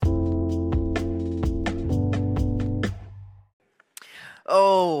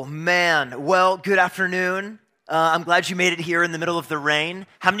Oh, man. Well, good afternoon. I'm glad you made it here in the middle of the rain.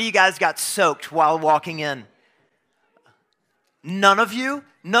 How many of you guys got soaked while walking in? None of you?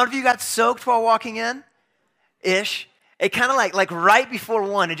 None of you got soaked while walking in? Ish. It kind of like right before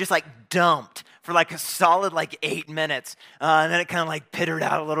one, it just like dumped for like a solid like 8 minutes. And then it kind of like pittered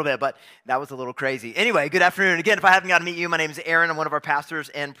out a little bit, but that was a little crazy. Anyway, good afternoon. Again, if I haven't got to meet you, my name is Aaron. I'm one of our pastors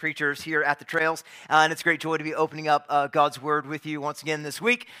and preachers here at the Trails. And it's a great joy to be opening up God's Word with you once again this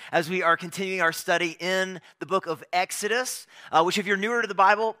week as we are continuing our study in the book of Exodus, which if you're newer to the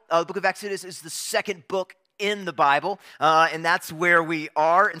Bible, the book of Exodus is the second book in the Bible, and that's where we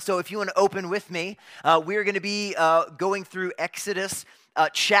are. And so if you want to open with me, we're going to be going through Exodus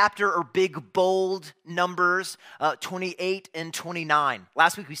chapter or big bold numbers 28 and 29.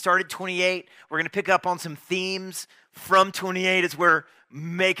 Last week we started 28. We're going to pick up on some themes from 28 as we're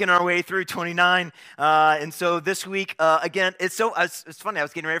making our way through 29. And so this week, again, it's funny. I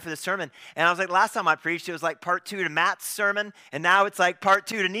was getting ready for this sermon, and I was like, last time I preached, it was like part 2 to Matt's sermon, and now it's like part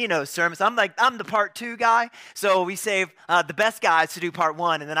 2 to Nino's sermon. So I'm the part 2 guy. So we save the best guys to do part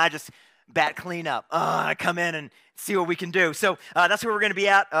 1, and then I just bat clean up. I come in and see what we can do. So that's where we're going to be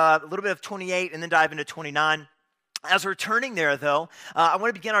at, a little bit of 28, and then dive into 29. As we're turning there, though, I want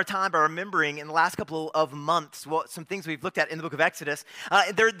to begin our time by remembering in the last couple of months some things we've looked at in the book of Exodus.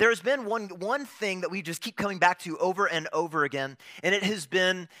 There's been one thing that we just keep coming back to over and over again, and it has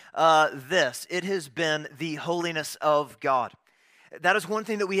been this. It has been the holiness of God. That is one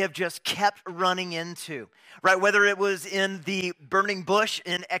thing that we have just kept running into, right? Whether it was in the burning bush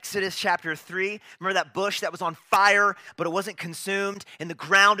in Exodus chapter 3. Remember that bush that was on fire, but it wasn't consumed, and the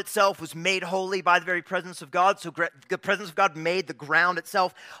ground itself was made holy by the very presence of God. So the presence of God made the ground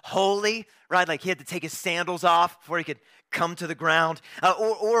itself holy, right? Like he had to take his sandals off before he could come to the ground.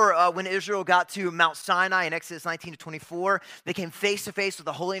 Or when Israel got to Mount Sinai in Exodus 19 to 24, they came face to face with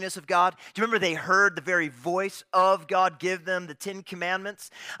the holiness of God. Do you remember they heard the very voice of God give them the 10 commandments?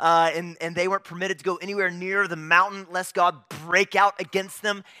 And they weren't permitted to go anywhere near the mountain lest God break out against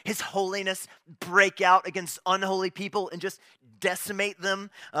them, his holiness break out against unholy people and just decimate them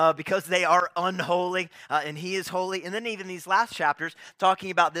because they are unholy and he is holy. And then even these last chapters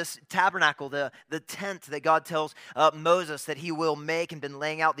talking about this tabernacle, the tent that God tells Moses that he will make, and been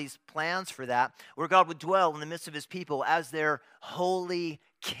laying out these plans for that, where God would dwell in the midst of his people as their holy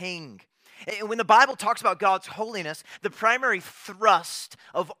king. And when the Bible talks about God's holiness, the primary thrust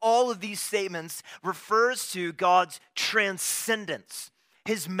of all of these statements refers to God's transcendence,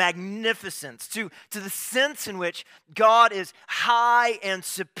 his magnificence, to the sense in which God is high and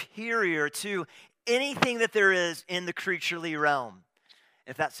superior to anything that there is in the creaturely realm.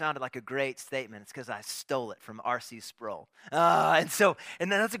 If that sounded like a great statement, it's because I stole it from R.C. Sproul. And then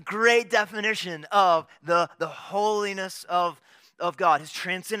that's a great definition of the holiness of God, his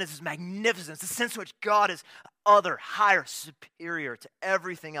transcendence, his magnificence, the sense in which God is other, higher, superior to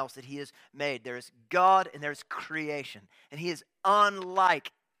everything else that he has made. There is God and there is creation, and he is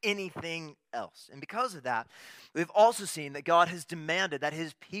unlike anything else. And because of that, we've also seen that God has demanded that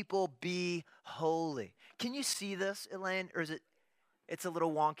his people be holy. Can you see this, Elaine, or it's a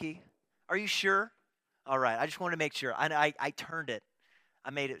little wonky? Are you sure? All right, I just wanted to make sure. I turned it.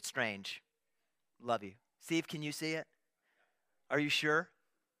 I made it strange. Love you. Steve, can you see it? Are you sure?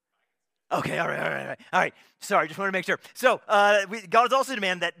 Okay, all right. Sorry, just wanted to make sure. So, God has also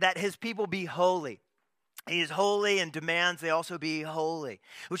demanded that his people be holy. He is holy and demands they also be holy,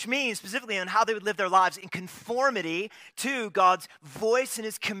 which means specifically on how they would live their lives in conformity to God's voice and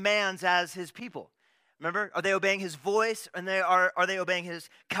his commands as his people. Remember, are they obeying his voice, and are they obeying his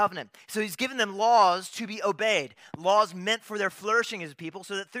covenant? So he's given them laws to be obeyed, laws meant for their flourishing as a people,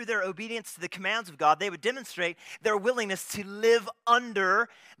 so that through their obedience to the commands of God, they would demonstrate their willingness to live under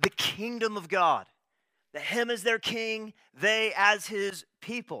the kingdom of God. That him as their king, they as his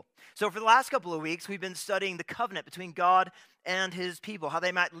people. So for the last couple of weeks, we've been studying the covenant between God and his people, how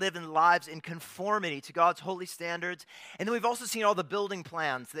they might live in lives in conformity to God's holy standards. And then we've also seen all the building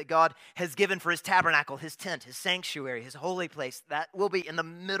plans that God has given for his tabernacle, his tent, his sanctuary, his holy place that will be in the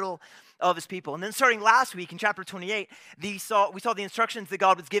middle of his people. And then starting last week in chapter 28, we saw the instructions that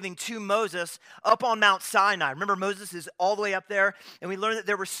God was giving to Moses up on Mount Sinai. Remember, Moses is all the way up there, and we learned that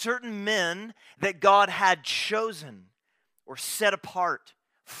there were certain men that God had chosen or set apart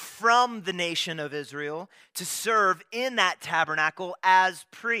from the nation of Israel to serve in that tabernacle as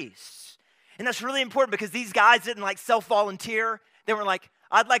priests. And that's really important because these guys didn't like self-volunteer. They weren't like,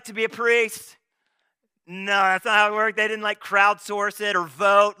 I'd like to be a priest. No, that's not how it worked. They didn't like crowdsource it or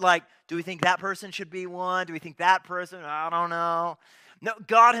vote. Like, do we think that person should be one? Do we think that person? I don't know. No,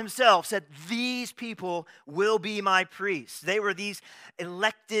 God himself said, these these people will be my priests. They were these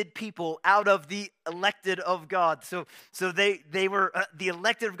elected people out of the elected of God. So they were the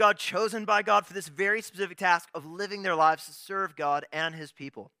elected of God, chosen by God for this very specific task of living their lives to serve God and his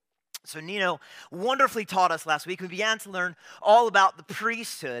people. So Nino wonderfully taught us last week. We began to learn all about the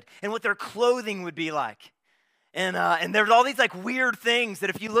priesthood and what their clothing would be like. And there's all these like weird things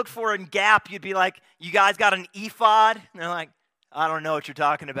that if you looked for in Gap, you'd be like, you guys got an ephod? And they're like, I don't know what you're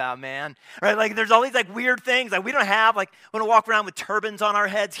talking about, man. Right? Like there's all these like weird things. Like we don't have, like, we don't walk around with turbans on our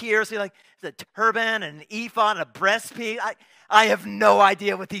heads here. So you're like, there's a turban and an ephod and a breastpiece. I have no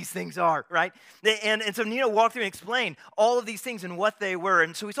idea what these things are, right? And so Nino walked through and explained all of these things and what they were.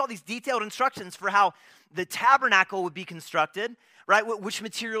 And so we saw these detailed instructions for how the tabernacle would be constructed, right? Which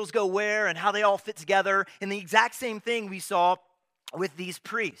materials go where and how they all fit together. And the exact same thing we saw with these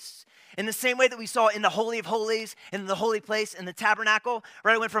priests. In the same way that we saw in the Holy of Holies, in the holy place, in the tabernacle,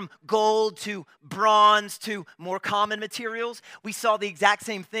 right? It went from gold to bronze to more common materials. We saw the exact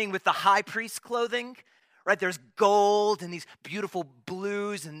same thing with the high priest's clothing, right? There's gold and these beautiful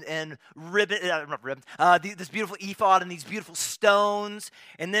blues and this beautiful ephod and these beautiful stones.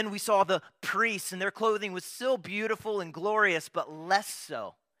 And then we saw the priests, and their clothing was still beautiful and glorious, but less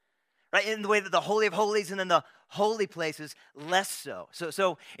so. Right, in the way that the Holy of Holies and then the holy places, less so.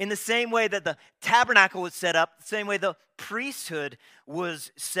 So in the same way that the tabernacle was set up, the same way the priesthood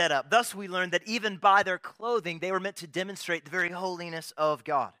was set up. Thus we learned that even by their clothing, they were meant to demonstrate the very holiness of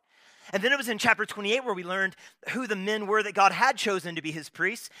God. And then it was in chapter 28 where we learned who the men were that God had chosen to be his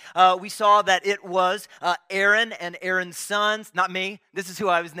priests. We saw that it was Aaron and Aaron's sons, not me. This is who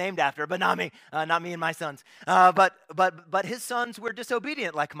I was named after, but not me and my sons. But his sons were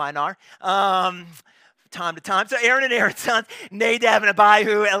disobedient like mine are. Time to time. So Aaron and Aaron's sons, Nadab and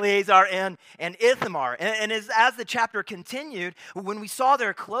Abihu, Eleazar and Ithamar. And as the chapter continued, when we saw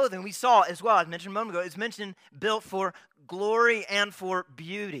their clothing, we saw as well, as mentioned a moment ago, it's mentioned built for glory and for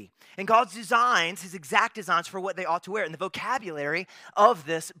beauty. And God's designs, his exact designs for what they ought to wear. And the vocabulary of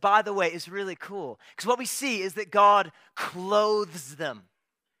this, by the way, is really cool. Because what we see is that God clothes them.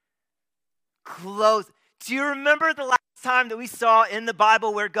 Do you remember the last time that we saw in the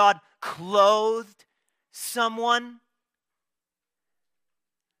Bible where God clothed someone?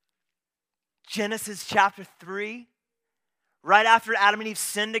 Genesis chapter 3. Right after Adam and Eve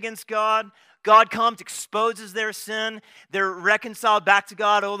sinned against God, God comes, exposes their sin. They're reconciled back to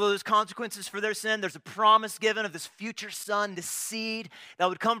God. Although there's consequences for their sin, there's a promise given of this future son, this seed that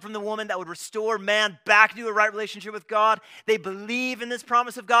would come from the woman that would restore man back to a right relationship with God. They believe in this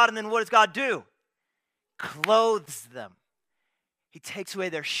promise of God, and then what does God do? Clothes them. He takes away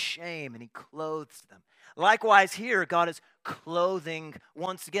their shame and he clothes them. Likewise here, God is clothing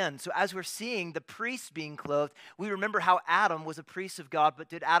once again. So as we're seeing the priests being clothed, we remember how Adam was a priest of God, but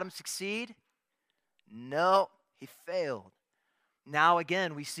did Adam succeed? No, he failed. Now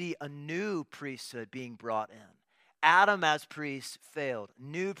again, we see a new priesthood being brought in. Adam as priest failed.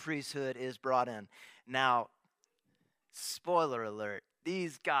 New priesthood is brought in. Now, spoiler alert,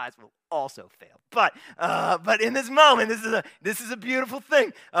 these guys will also fail. But in this moment, this is a beautiful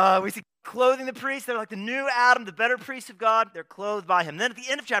thing. We see clothing the priest. They're like the new Adam, the better priest of God. They're clothed by him. Then at the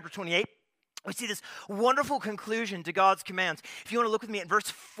end of chapter 28, we see this wonderful conclusion to God's commands. If you want to look with me at verse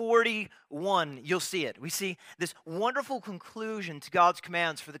 41, you'll see it. We see this wonderful conclusion to God's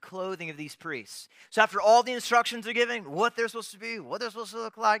commands for the clothing of these priests. So after all the instructions are given, what they're supposed to be, what they're supposed to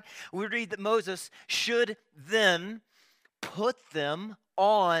look like, we read that Moses should then put them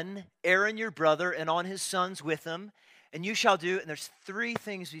on Aaron your brother and on his sons with him, and you shall do, and there's three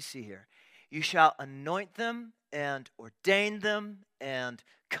things we see here. You shall anoint them and ordain them and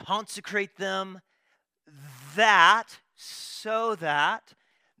consecrate them so that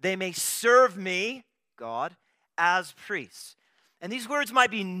they may serve me, God, as priests. And these words might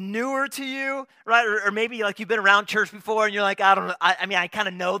be newer to you, right? Or maybe like you've been around church before and you're like, I don't know. I kind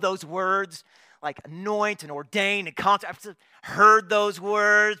of know those words, like anoint and ordain and consecrate. I've heard those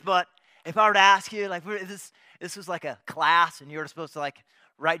words, but if I were to ask you, like, this was like a class and you were supposed to like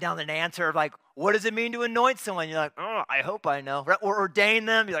write down an answer of like, what does it mean to anoint someone? You're like, oh, I hope I know. Or ordain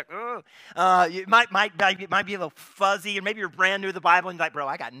them. You're like, oh. It might be a little fuzzy, or maybe you're brand new to the Bible and you're like, bro,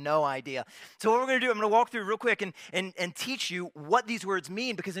 I got no idea. So what we're going to do, I'm going to walk through real quick and teach you what these words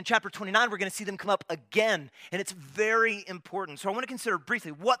mean, because in chapter 29, we're going to see them come up again, and it's very important. So I want to consider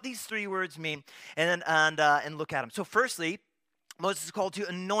briefly what these three words mean and look at them. So firstly, Moses is called to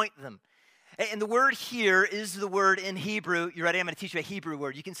anoint them. And the word here is the word in Hebrew. You ready? I'm going to teach you a Hebrew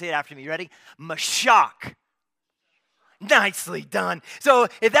word. You can say it after me. You ready? Mashak. Nicely done. So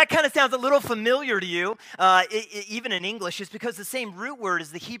if that kind of sounds a little familiar to you, even in English, it's because the same root word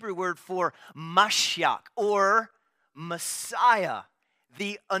is the Hebrew word for Mashiach, or Messiah,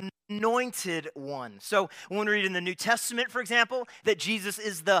 the anointed one. So when we read in the New Testament, for example, that Jesus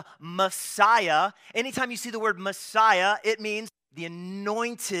is the Messiah, anytime you see the word Messiah, it means the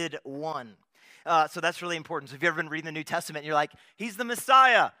anointed one. So that's really important. So if you've ever been reading the New Testament and you're like, he's the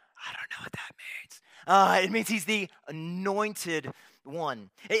Messiah, I don't know what that means. It means he's the anointed one.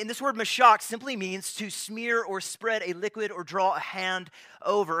 And this word Mashiach simply means to smear or spread a liquid or draw a hand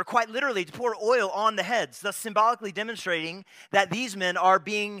over, or quite literally to pour oil on the heads, thus symbolically demonstrating that these men are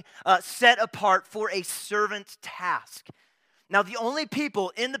being set apart for a servant task. Now, the only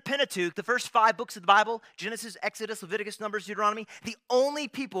people in the Pentateuch, the first 5 books of the Bible, Genesis, Exodus, Leviticus, Numbers, Deuteronomy, the only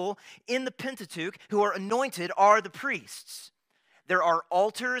people in the Pentateuch who are anointed are the priests. There are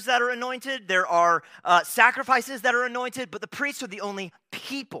altars that are anointed. There are sacrifices that are anointed. But the priests are the only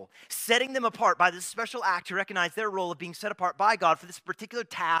people, setting them apart by this special act to recognize their role of being set apart by God for this particular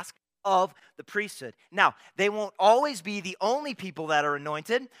task of the priesthood. Now, they won't always be the only people that are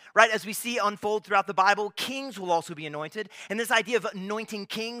anointed, right? As we see unfold throughout the Bible, kings will also be anointed. And this idea of anointing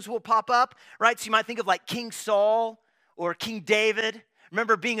kings will pop up, right? So you might think of like King Saul or King David.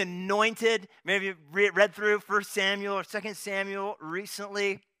 Remember being anointed? Maybe you read through 1 Samuel or 2 Samuel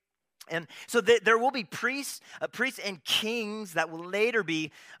recently. And so there will be priests and kings that will later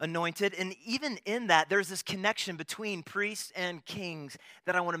be anointed. And even in that, there's this connection between priests and kings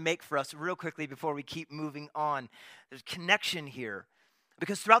that I want to make for us real quickly before we keep moving on. There's connection here.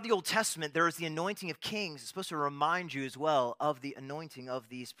 Because throughout the Old Testament, there is the anointing of kings. It's supposed to remind you as well of the anointing of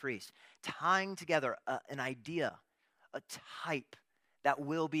these priests, tying together an idea, a type that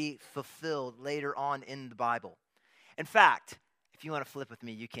will be fulfilled later on in the Bible. In fact, if you want to flip with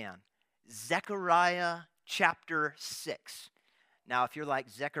me, you can. Zechariah chapter 6. Now, if you're like,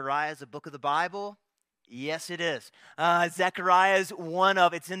 Zechariah is a book of the Bible, yes, it is. Zechariah is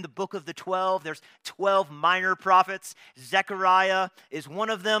it's in the book of the 12. There's 12 minor prophets. Zechariah is one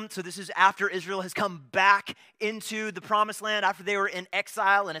of them. So this is after Israel has come back into the promised land, after they were in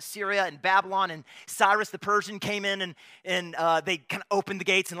exile in Assyria and Babylon, and Cyrus the Persian came in and they kind of opened the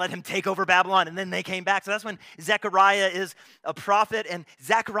gates and let him take over Babylon, and then they came back. So that's when Zechariah is a prophet. And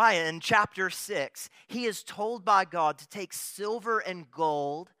Zechariah in chapter 6, he is told by God to take silver and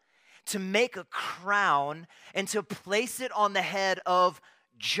gold, to make a crown, and to place it on the head of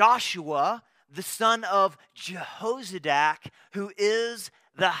Joshua, the son of Jehozadak, who is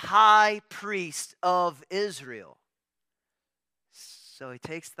the high priest of Israel. So he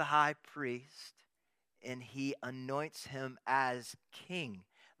takes the high priest and he anoints him as king.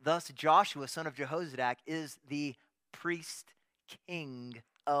 Thus, Joshua, son of Jehozadak, is the priest king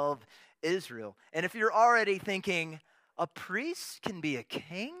of Israel. And if you're already thinking, a priest can be a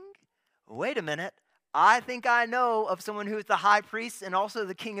king? Wait a minute, I think I know of someone who is the high priest and also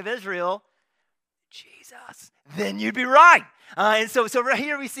the king of Israel, Jesus. Then you'd be right. And so right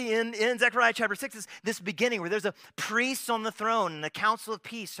here we see in Zechariah chapter 6 this beginning where there's a priest on the throne and the council of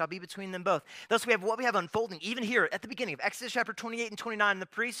peace shall be between them both. Thus we have what we have unfolding even here at the beginning of Exodus chapter 28 and 29. The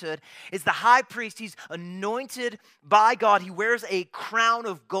priesthood is the high priest. He's anointed by God. He wears a crown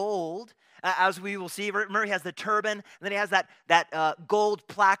of gold. As we will see, remember he has the turban, and then he has that gold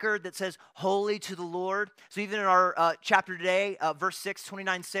placard that says, Holy to the Lord. So even in our chapter today, verse 6,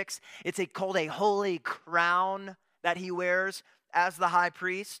 29:6, it's called a holy crown that he wears as the high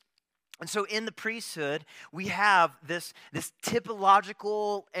priest. And so in the priesthood, we have this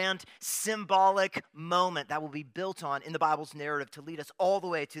typological and symbolic moment that will be built on in the Bible's narrative to lead us all the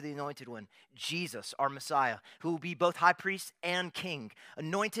way to the anointed one, Jesus, our Messiah, who will be both high priest and king,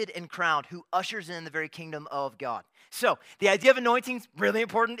 anointed and crowned, who ushers in the very kingdom of God. So the idea of anointing is really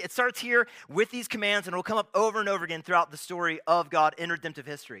important. It starts here with these commands, and it will come up over and over again throughout the story of God in redemptive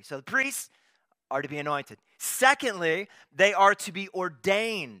history. So the priests are to be anointed. Secondly, they are to be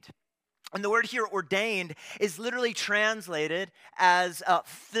ordained. And the word here, ordained, is literally translated as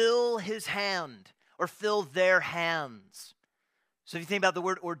fill his hand or fill their hands. So if you think about the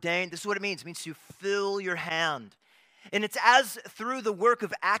word ordained, this is what it means. It means to fill your hand. And it's as through the work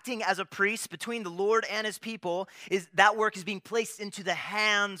of acting as a priest between the Lord and his people, that work is being placed into the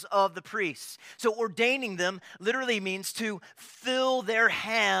hands of the priests. So ordaining them literally means to fill their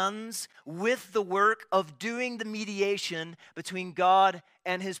hands with the work of doing the mediation between God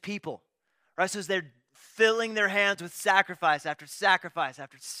and his people. Right, so as they're filling their hands with sacrifice after sacrifice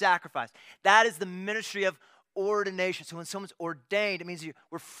after sacrifice. That is the ministry of ordination. So when someone's ordained, it means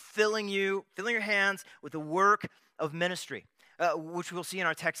we're filling your hands with the work of ministry. which we'll see in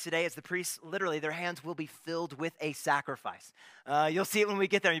our text today, as the priests, literally, their hands will be filled with a sacrifice. You'll see it when we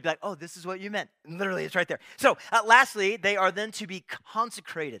get there, and you'll be like, oh, this is what you meant. And literally, it's right there. So, lastly, they are then to be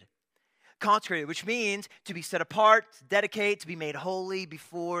consecrated. Consecrated, which means to be set apart, to dedicate, to be made holy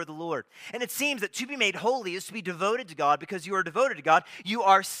before the Lord. And it seems that to be made holy is to be devoted to God. Because you are devoted to God, you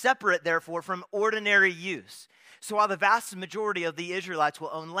are separate, therefore, from ordinary use. So while the vast majority of the Israelites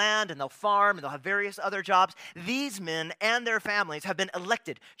will own land and they'll farm and they'll have various other jobs, these men and their families have been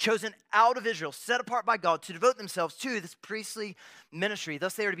elected, chosen out of Israel, set apart by God to devote themselves to this priestly ministry.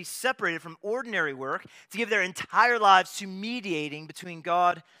 Thus they are to be separated from ordinary work, to give their entire lives to mediating between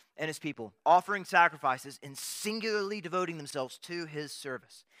God and his people, offering sacrifices and singularly devoting themselves to his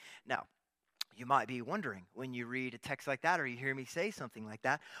service. Now, you might be wondering when you read a text like that or you hear me say something like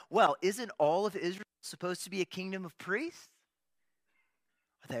that, well, isn't all of Israel supposed to be a kingdom of priests?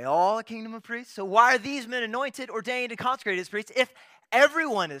 Are they all a kingdom of priests? So why are these men anointed, ordained, and consecrated as priests if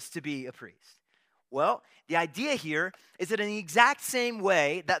everyone is to be a priest? Well, the idea here is that in the exact same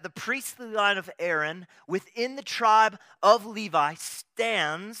way that the priestly line of Aaron within the tribe of Levi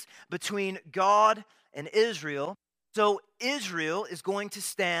stands between God and Israel, so Israel is going to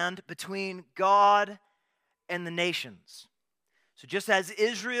stand between God and the nations. So just as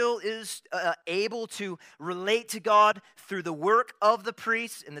Israel is able to relate to God through the work of the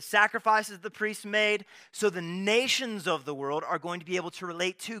priests and the sacrifices the priests made, so the nations of the world are going to be able to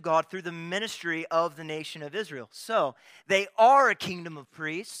relate to God through the ministry of the nation of Israel. So they are a kingdom of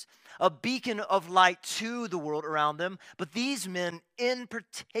priests, a beacon of light to the world around them, but these men in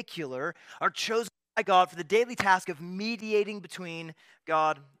particular are chosen by God for the daily task of mediating between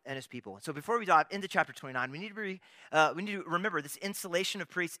God and his people. So before we dive into chapter 29, we need to remember this installation of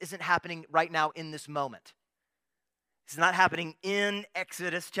priests isn't happening right now in this moment. It's not happening in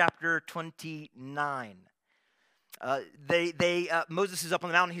Exodus chapter 29. Moses is up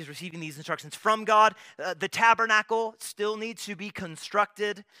on the mountain. He's receiving these instructions from God. The tabernacle still needs to be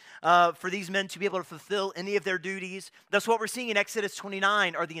constructed for these men to be able to fulfill any of their duties. Thus, what we're seeing in Exodus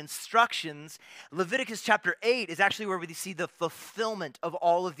 29 are the instructions. Leviticus chapter 8 is actually where we see the fulfillment of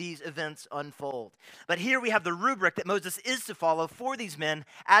all of these events unfold. But here we have the rubric that Moses is to follow for these men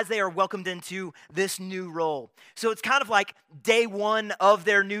as they are welcomed into this new role. So it's kind of like day one of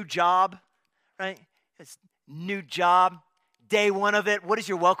their new job, right? It's new job, day one of it. What is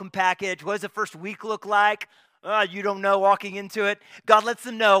your welcome package? What does the first week look like? You don't know walking into it. God lets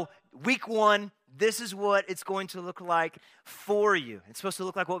them know, week one, this is what it's going to look like for you. It's supposed to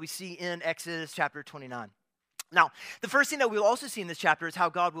look like what we see in Exodus chapter 29. Now, the first thing that we'll also see in this chapter is how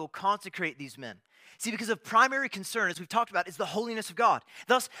God will consecrate these men. See, because of primary concern, as we've talked about, is the holiness of God.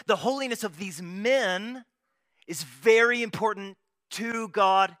 Thus, the holiness of these men is very important to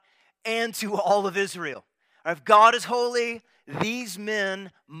God and to all of Israel. If God is holy, these men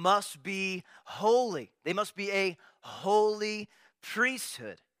must be holy. They must be a holy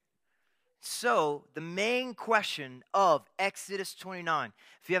priesthood. So, the main question of Exodus 29,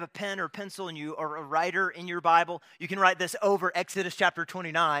 if you have a pen or a pencil and you are a writer in your Bible, you can write this over Exodus chapter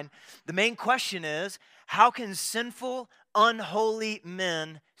 29. The main question is, how can sinful, unholy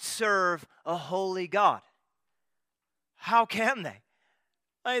men serve a holy God? How can they?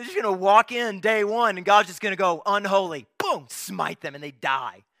 They're just going to walk in day one and God's just going to go unholy. Boom, smite them and they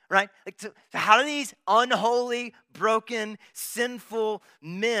die, right? So how do these unholy, broken, sinful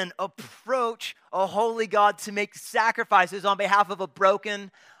men approach a holy God to make sacrifices on behalf of a broken,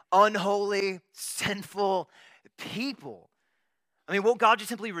 unholy, sinful people? I mean, won't God just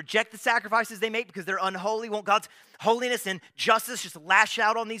simply reject the sacrifices they make because they're unholy? Won't God's holiness and justice just lash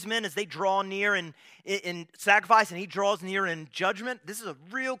out on these men as they draw near in sacrifice and he draws near in judgment? This is a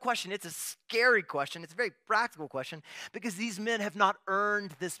real question. It's a scary question. It's a very practical question because these men have not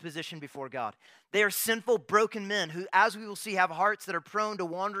earned this position before God. They are sinful, broken men who, as we will see, have hearts that are prone to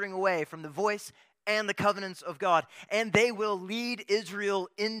wandering away from the voice and the covenants of God. And they will lead Israel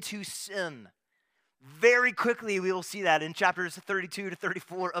into sin. Very quickly, we will see that in chapters 32 to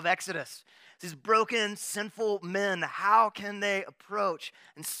 34 of Exodus. These broken, sinful men, how can they approach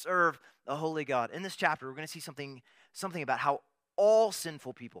and serve a holy God? In this chapter, we're going to see something about how all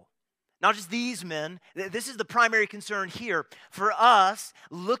sinful people, not just these men, this is the primary concern here. For us,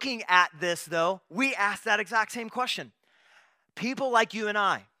 looking at this, though, we ask that exact same question. People like you and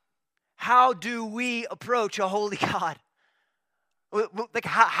I, how do we approach a holy God? Like,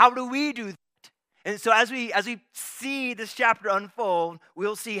 how do we do that? And so as we see this chapter unfold,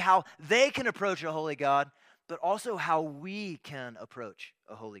 we'll see how they can approach a holy God, but also how we can approach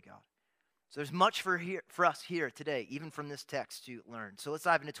a holy God. So there's much for us here today, even from this text, to learn. So let's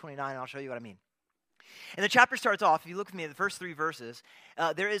dive into 29, and I'll show you what I mean. And the chapter starts off, if you look with me at the first 3 verses,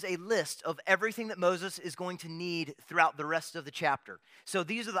 there is a list of everything that Moses is going to need throughout the rest of the chapter. So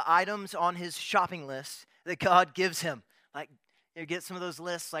these are the items on his shopping list that God gives him. Like, you get some of those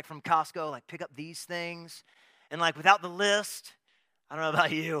lists like from Costco, like pick up these things. And like without the list, I don't know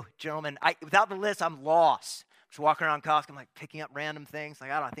about you, gentlemen, without the list, I'm lost. Just walking around Costco, I'm like picking up random things.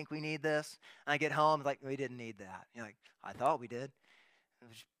 Like, I don't think we need this. And I get home, like, we didn't need that. You're like, I thought we did.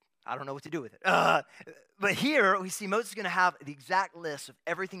 I don't know what to do with it. But here we see Moses is going to have the exact list of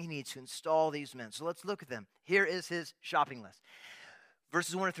everything he needs to install these men. So let's look at them. Here is his shopping list.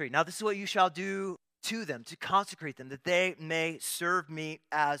 Verses 1 to 3. Now this is what you shall do to them, to consecrate them, that they may serve me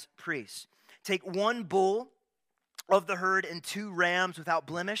as priests. Take 1 bull of the herd and 2 rams without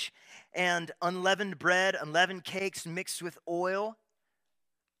blemish, and unleavened bread, unleavened cakes mixed with oil.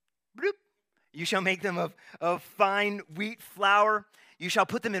 Bloop. You shall make them of fine wheat flour. You shall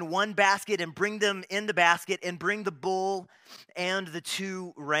put them in 1 basket and bring them in the basket and bring the bull and the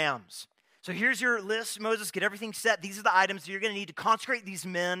 2 rams. So here's your list, Moses. Get everything set. These are the items that you're going to need to consecrate these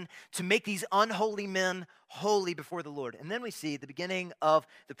men, to make these unholy men holy before the Lord. And then we see the beginning of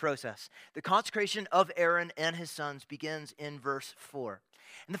the process. The consecration of Aaron and his sons begins in verse 4.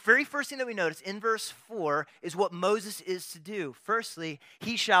 And the very first thing that we notice in verse 4 is what Moses is to do. Firstly,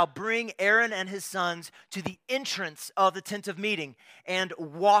 he shall bring Aaron and his sons to the entrance of the tent of meeting and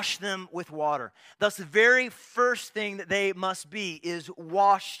wash them with water. Thus, the very first thing that they must be is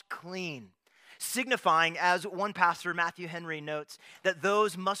washed clean, signifying, as one pastor, Matthew Henry, notes, that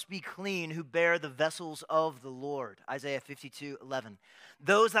those must be clean who bear the vessels of the Lord, Isaiah 52:11.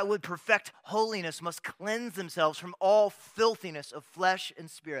 Those that would perfect holiness must cleanse themselves from all filthiness of flesh and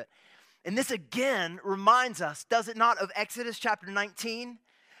spirit. And this again reminds us, does it not, of Exodus chapter 19? Do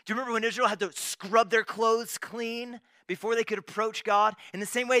you remember when Israel had to scrub their clothes clean before they could approach God? In the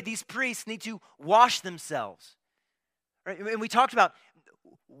same way, these priests need to wash themselves. Right? And we talked about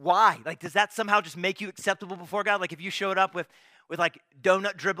why. Like, does that somehow just make you acceptable before God? Like, if you showed up with like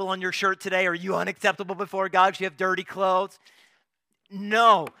donut dribble on your shirt today, are you unacceptable before God because you have dirty clothes?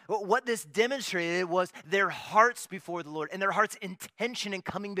 No. What this demonstrated was their hearts before the Lord and their heart's intention in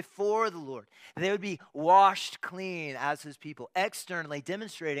coming before the Lord. They would be washed clean as his people, externally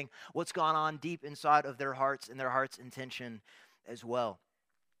demonstrating what's gone on deep inside of their hearts and their heart's intention as well.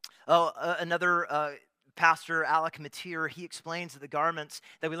 Another Pastor Alec Mateer, he explains that the garments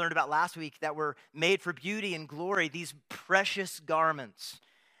that we learned about last week that were made for beauty and glory, these precious garments,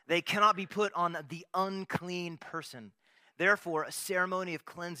 they cannot be put on the unclean person. Therefore, a ceremony of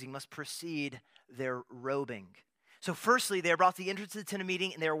cleansing must precede their robing. So firstly, they are brought to the entrance of the tent of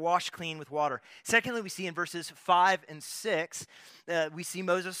meeting and they are washed clean with water. Secondly, we see in verses 5 and 6, we see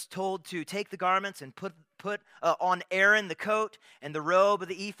Moses told to take the garments and put on Aaron the coat and the robe of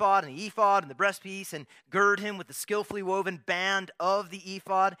the ephod and the breastpiece, and gird him with the skillfully woven band of the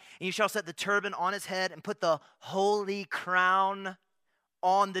ephod. And you shall set the turban on his head and put the holy crown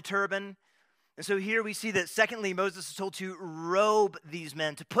on the turban. And so here we see that secondly, Moses is told to robe these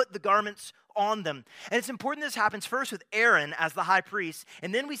men, to put the garments on them. And it's important this happens first with Aaron as the high priest,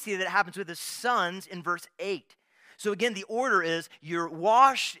 and then we see that it happens with his sons in verse 8. So again, the order is you're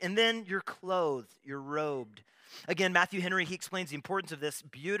washed and then you're clothed, you're robed. Again, Matthew Henry, he explains the importance of this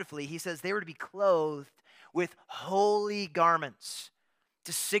beautifully. He says they were to be clothed with holy garments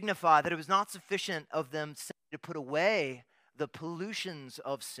to signify that it was not sufficient of them to put away the pollutions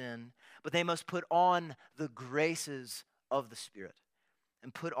of sin, but they must put on the graces of the Spirit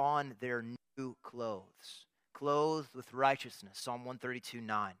and put on their new clothes, clothed with righteousness, Psalm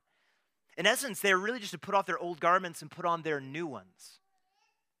 132:9. In essence, they're really just to put off their old garments and put on their new ones,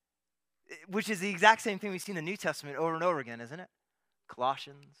 which is the exact same thing we see in the New Testament over and over again, isn't it?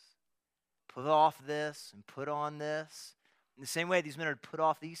 Colossians, put off this and put on this. In the same way, these men are to put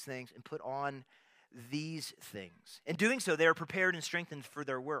off these things and put on these things. In doing so, they are prepared and strengthened for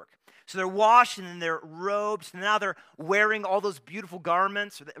their work. So they're washed and then they're robed. And now they're wearing all those beautiful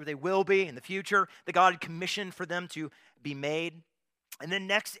garments, or they will be in the future, that God had commissioned for them to be made. And then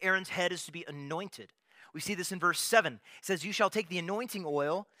next, Aaron's head is to be anointed. We see this in verse 7. It says, you shall take the anointing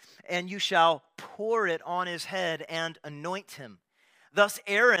oil and you shall pour it on his head and anoint him. Thus,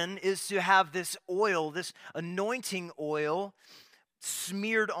 Aaron is to have this oil, this anointing oil,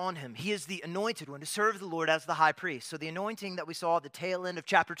 smeared on him. He is the anointed one to serve the Lord as the high priest. So the anointing that we saw at the tail end of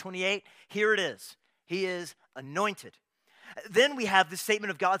chapter 28, here it is. He is anointed. Then we have the statement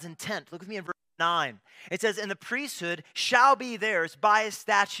of God's intent. Look with me in verse 9. It says, and the priesthood shall be theirs by a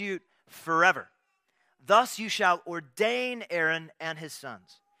statute forever. Thus you shall ordain Aaron and his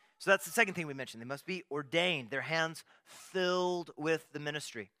sons. So that's the second thing we mentioned. They must be ordained, their hands filled with the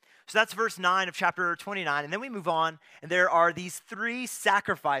ministry. So that's verse 9 of chapter 29. And then we move on, and there are these 3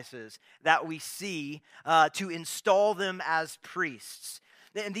 sacrifices that we see to install them as priests.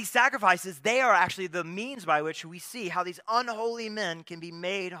 And these sacrifices, they are actually the means by which we see how these unholy men can be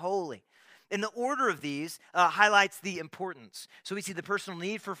made holy. And the order of these highlights the importance. So we see the personal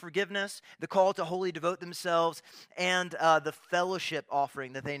need for forgiveness, the call to wholly devote themselves, and the fellowship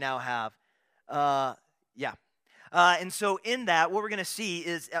offering that they now have. And so in that, what we're going to see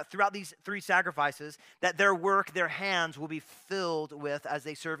is throughout these 3 sacrifices, that their work, their hands will be filled with as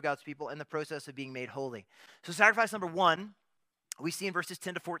they serve God's people in the process of being made holy. So sacrifice number 1, we see in verses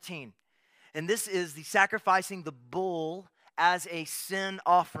 10 to 14. And this is the sacrificing the bull as a sin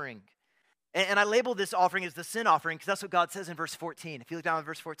offering. And I label this offering as the sin offering because that's what God says in verse 14. If you look down at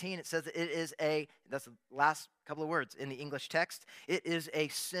verse 14, it says that it is that's the last couple of words in the English text, it is a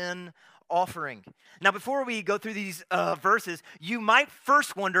sin offering. Now, before we go through these verses, you might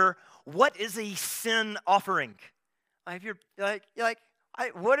first wonder, what is a sin offering? If you're like,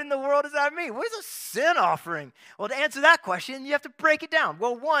 what in the world does that mean? What is a sin offering? Well, to answer that question, you have to break it down.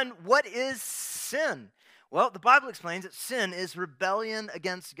 Well, one, what is sin? Well, the Bible explains that sin is rebellion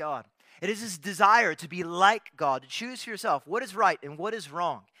against God. It is his desire to be like God, to choose for yourself what is right and what is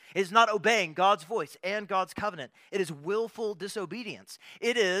wrong. It is not obeying God's voice and God's covenant. It is willful disobedience.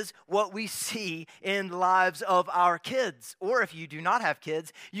 It is what we see in the lives of our kids. Or if you do not have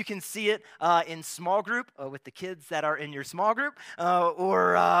kids, you can see it in small group with the kids that are in your small group,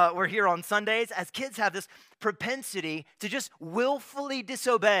 or here on Sundays, as kids have this propensity to just willfully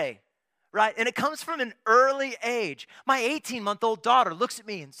disobey. Right? And it comes from an early age. My 18-month-old daughter looks at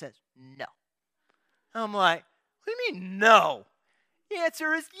me and says, no. I'm like, what do you mean, no? The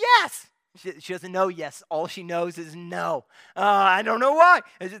answer is yes. She doesn't know yes. All she knows is no. I don't know why.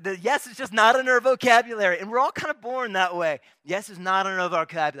 The yes is just not in her vocabulary. And we're all kind of born that way. Yes is not in our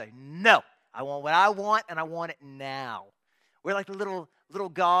vocabulary. No. I want what I want, and I want it now. We're like the little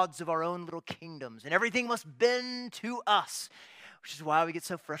gods of our own little kingdoms, and everything must bend to us. Which is why we get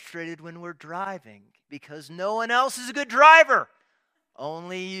so frustrated when we're driving, because no one else is a good driver.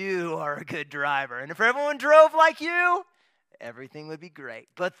 Only you are a good driver. And if everyone drove like you, everything would be great.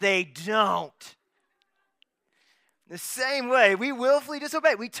 But they don't. The same way, we willfully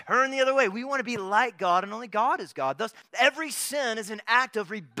disobey. We turn the other way. We want to be like God, and only God is God. Thus, every sin is an act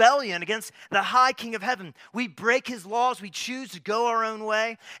of rebellion against the high King of heaven. We break his laws. We choose to go our own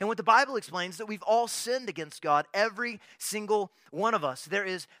way. And what the Bible explains is that we've all sinned against God, every single one of us. There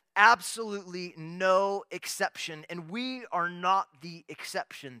is absolutely no exception, and we are not the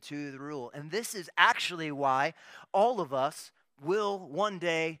exception to the rule. And this is actually why all of us will one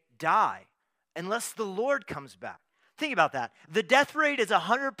day die, unless the Lord comes back. Think about that. The death rate is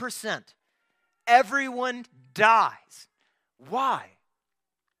 100%. Everyone dies. Why?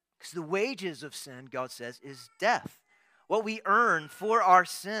 Because the wages of sin, God says, is death. What we earn for our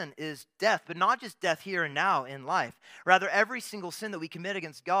sin is death, but not just death here and now in life. Rather, every single sin that we commit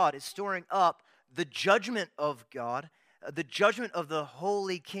against God is storing up the judgment of God, the judgment of the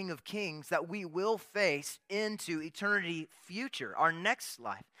holy King of Kings that we will face into eternity future, our next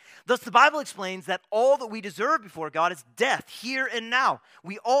life. Thus, the Bible explains that all that we deserve before God is death, here and now.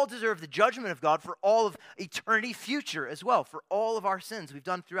 We all deserve the judgment of God for all of eternity future as well, for all of our sins we've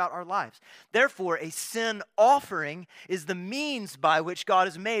done throughout our lives. Therefore, a sin offering is the means by which God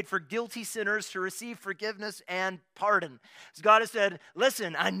has made for guilty sinners to receive forgiveness and pardon. As God has said,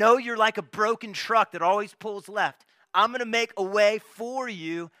 listen, I know you're like a broken truck that always pulls left. I'm going to make a way for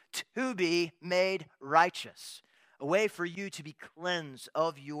you to be made righteous, a way for you to be cleansed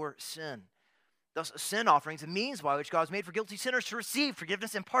of your sin. Thus, a sin offering is a means by which God has made for guilty sinners to receive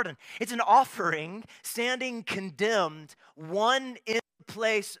forgiveness and pardon. It's an offering standing condemned, one in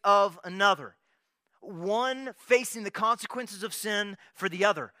place of another. One facing the consequences of sin for the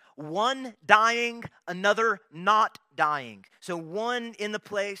other. One dying, another not dying. So one in the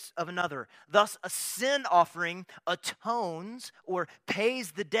place of another. Thus, a sin offering atones or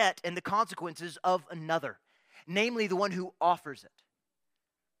pays the debt and the consequences of another, namely the one who offers it.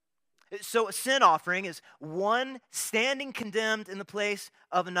 So a sin offering is one standing condemned in the place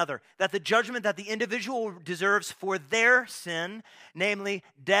of another. That the judgment that the individual deserves for their sin, namely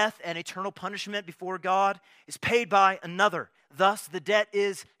death and eternal punishment before God, is paid by another. Thus, the debt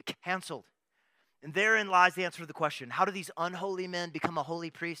is canceled. And therein lies the answer to the question, how do these unholy men become a holy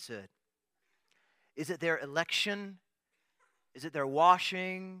priesthood? Is it their election? Is it their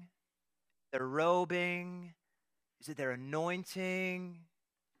washing? Their robing? Is it their anointing?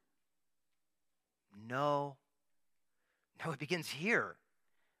 No, it begins here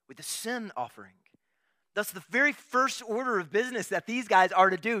with a sin offering. Thus, the very first order of business that these guys are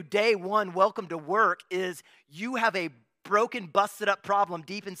to do, day one, welcome to work, is you have a broken, busted up problem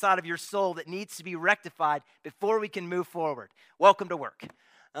deep inside of your soul that needs to be rectified before we can move forward. Welcome to work.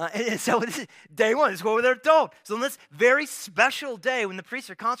 And so this is day one, this is what they're told. So on this very special day when the priests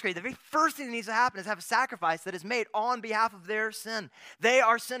are consecrated, the very first thing that needs to happen is have a sacrifice that is made on behalf of their sin. They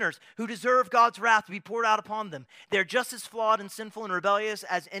are sinners who deserve God's wrath to be poured out upon them. They're just as flawed and sinful and rebellious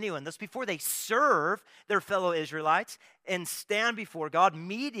as anyone. Thus, before they serve their fellow Israelites and stand before God,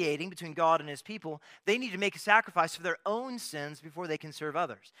 mediating between God and his people, they need to make a sacrifice for their own sins before they can serve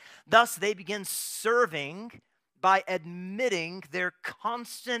others. Thus, they begin serving by admitting their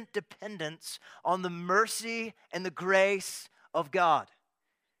constant dependence on the mercy and the grace of God.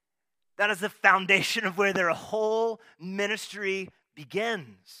 That is the foundation of where their whole ministry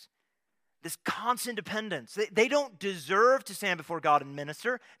begins. This constant dependence. They don't deserve to stand before God and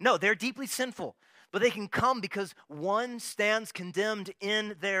minister. No, they're deeply sinful. But they can come because one stands condemned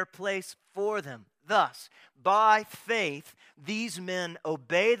in their place for them. Thus, by faith, these men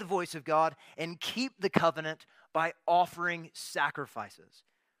obey the voice of God and keep the covenant by offering sacrifices.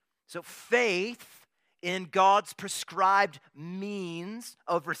 So faith in God's prescribed means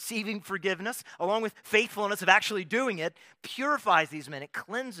of receiving forgiveness, along with faithfulness of actually doing it, purifies these men. It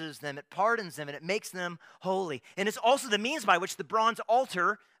cleanses them, it pardons them, and it makes them holy. And it's also the means by which the bronze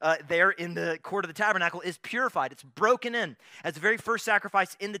altar there in the court of the tabernacle is purified. It's broken in as the very first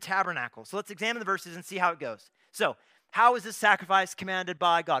sacrifice in the tabernacle. So let's examine the verses and see how it goes. So, how is this sacrifice commanded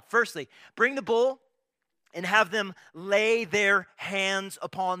by God? Firstly, bring the bull and have them lay their hands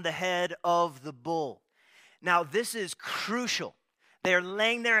upon the head of the bull. Now, this is crucial. They're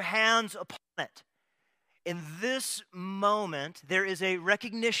laying their hands upon it. In this moment, there is a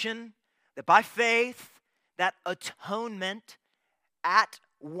recognition that by faith, that atonement at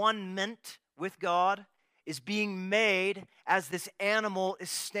one ment with God is being made as this animal is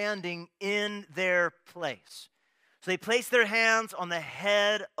standing in their place. So they place their hands on the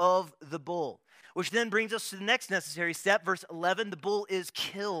head of the bull, which then brings us to the next necessary step. Verse 11, the bull is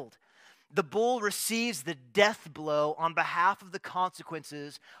killed. The bull receives the death blow on behalf of the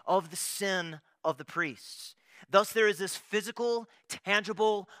consequences of the sin of the priests. Thus, there is this physical,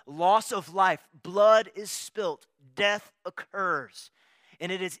 tangible loss of life. Blood is spilt. Death occurs.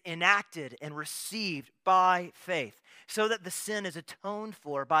 And it is enacted and received by faith, so that the sin is atoned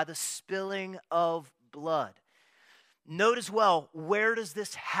for by the spilling of blood. Note as well, where does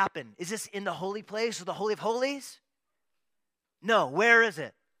this happen? Is this in the holy place or the Holy of Holies? No, where is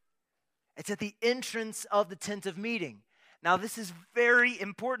it? It's at the entrance of the tent of meeting. Now, this is very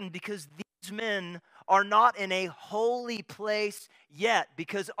important because these men are not in a holy place yet.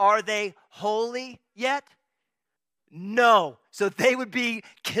 Because are they holy yet? No. So they would be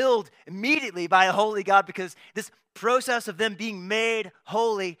killed immediately by a holy God because this process of them being made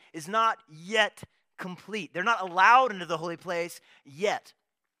holy is not yet complete. They're not allowed into the holy place yet.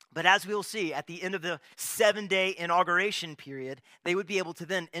 But as we will see, at the end of the 7-day inauguration period, they would be able to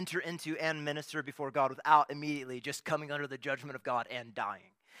then enter into and minister before God without immediately just coming under the judgment of God and dying.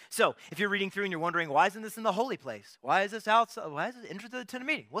 So, if you're reading through and you're wondering, why isn't this in the holy place? Why is this outside? Why is it entered the tent of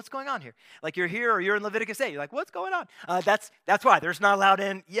meeting? What's going on here? Like you're here or you're in Leviticus 8. You're like, what's going on? That's why. They're not allowed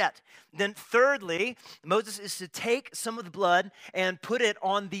in yet. Then thirdly, Moses is to take some of the blood and put it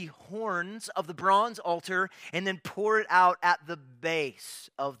on the horns of the bronze altar and then pour it out at the base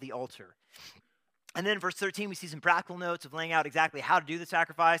of the altar. And then in verse 13, we see some practical notes of laying out exactly how to do the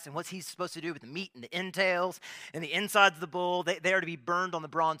sacrifice and what he's supposed to do with the meat and the entails and the insides of the bull. They are to be burned on the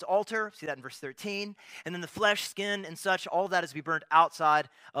bronze altar. See that in verse 13. And then the flesh, skin, and such, all of that is to be burned outside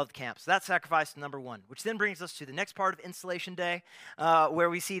of the camp. So that's sacrifice number one, which then brings us to the next part of installation day, where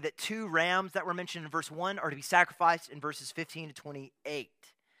we see that 2 rams that were mentioned in verse 1 are to be sacrificed in verses 15 to 28.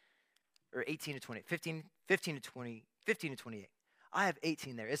 Or 18 to 20. 15 to 20. 15 to 28. I have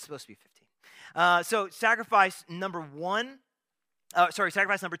 18 there. It's supposed to be 15. So sacrifice number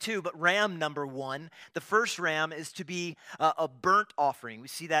 2, but ram number 1. The first ram is to be a burnt offering. We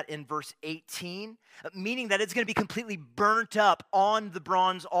see that in verse 18, meaning that it's going to be completely burnt up on the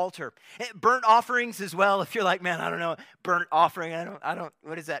bronze altar. Burnt offerings as well, if you're like, man, I don't know, burnt offering, I don't,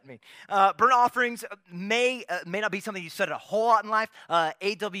 what does that mean? Burnt offerings may not be something you studied a whole lot in life.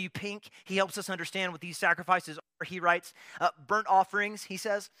 A.W. Pink, he helps us understand what these sacrifices are. He writes, burnt offerings, he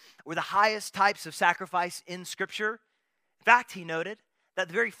says, were the highest types of sacrifice in Scripture. In fact, he noted that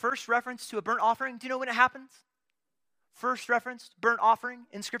the very first reference to a burnt offering, do you know when it happens? First reference to burnt offering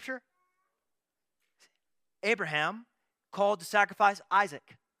in Scripture? Abraham called to sacrifice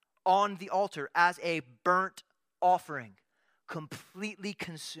Isaac on the altar as a burnt offering. completely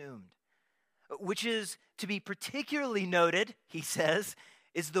consumed, which is to be particularly noted, he says,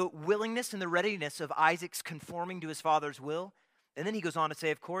 is the willingness and the readiness of Isaac's conforming to his father's will. And then he goes on to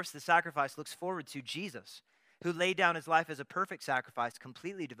say, of course, the sacrifice looks forward to Jesus, who laid down his life as a perfect sacrifice,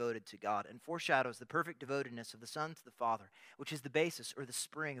 completely devoted to God, and foreshadows the perfect devotedness of the Son to the Father, which is the basis or the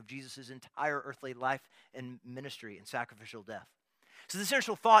spring of Jesus' entire earthly life and ministry and sacrificial death. So the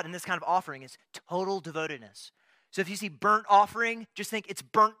central thought in this kind of offering is total devotedness. So if you see burnt offering, just think it's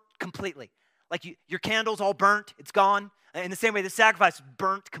burnt completely. Like your candle's all burnt, it's gone. In the same way, the sacrifice is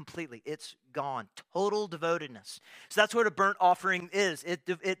burnt completely. It's gone. Total devotedness. So that's what a burnt offering is.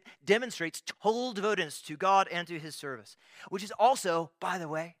 It demonstrates total devotedness to God and to his service, which is also, by the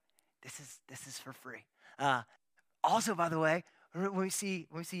way, this is for free. Also, by the way, when we see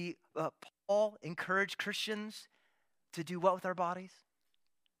Paul encourage Christians to do what with our bodies?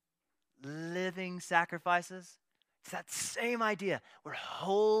 Living sacrifices. It's that same idea. We're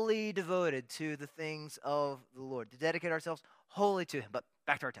wholly devoted to the things of the Lord, to dedicate ourselves wholly to him. But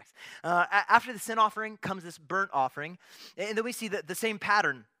back to our text. After the sin offering comes this burnt offering, and then we see the same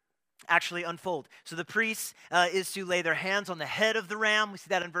pattern actually unfold. So the priest is to lay their hands on the head of the ram. We see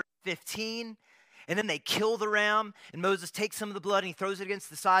that in verse 15. And then they kill the ram, and Moses takes some of the blood and he throws it against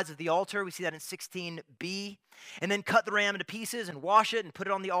the sides of the altar. We see that in 16b. And then cut the ram into pieces and wash it and put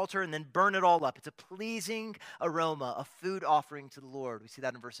it on the altar and then burn it all up. It's a pleasing aroma, a food offering to the Lord. We see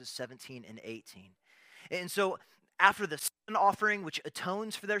that in verses 17 and 18. And so after the sin offering, which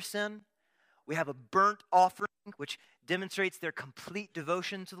atones for their sin, we have a burnt offering, which demonstrates their complete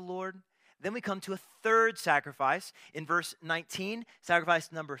devotion to the Lord. Then we come to a third sacrifice in verse 19,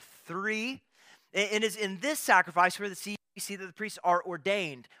 sacrifice number 3. And is in this sacrifice where we see that the priests are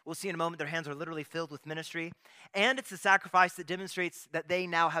ordained. We'll see in a moment their hands are literally filled with ministry. And it's a sacrifice that demonstrates that they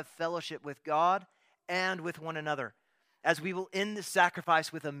now have fellowship with God and with one another. As we will end this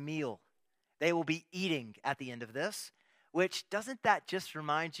sacrifice with a meal. They will be eating at the end of this, which doesn't that just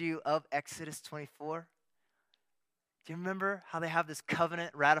remind you of Exodus 24? Do you remember how they have this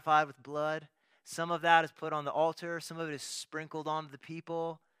covenant ratified with blood? Some of that is put on the altar. Some of it is sprinkled onto the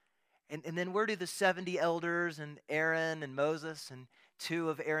people. And then where do the 70 elders and Aaron and Moses and 2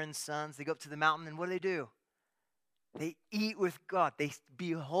 of Aaron's sons, they go up to the mountain and what do? They eat with God. They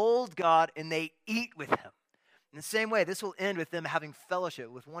behold God and they eat with him. In the same way, this will end with them having fellowship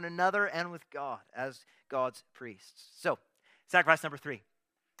with one another and with God as God's priests. So, sacrifice number 3.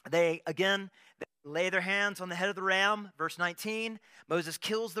 They lay their hands on the head of the ram. Verse 19, Moses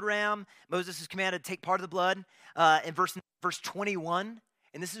kills the ram. Moses is commanded to take part of the blood. In verse 21,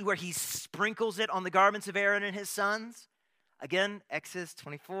 and this is where he sprinkles it on the garments of Aaron and his sons. Again, Exodus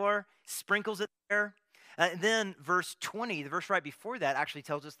 24, sprinkles it there. And then verse 20, the verse right before that, actually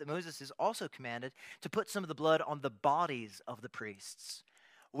tells us that Moses is also commanded to put some of the blood on the bodies of the priests,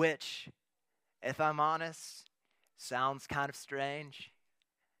 which, if I'm honest, sounds kind of strange.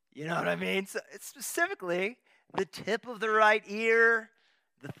 You know what I mean? So it's specifically the tip of the right ear,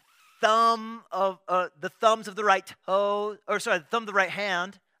 the thumbs of the right toe, the thumb of the right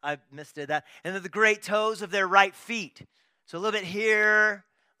hand. I misdid that. And then the great toes of their right feet. So a little bit here,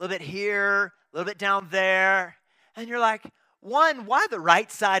 a little bit here, a little bit down there. And you're like, why the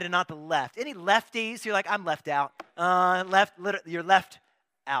right side and not the left? Any lefties? You're like, I'm left out. You're left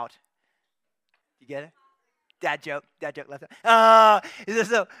out. You get it? Dad joke, left out.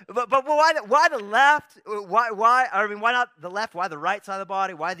 But why the left? Why not the left? Why the right side of the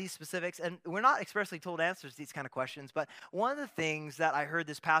body? Why these specifics? And we're not expressly told answers to these kind of questions, but one of the things that I heard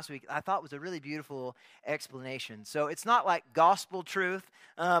this past week I thought was a really beautiful explanation. So it's not like gospel truth,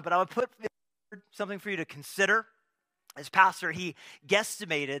 but I would put something for you to consider. As pastor, he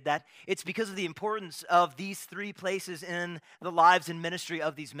guesstimated that it's because of the importance of these 3 places in the lives and ministry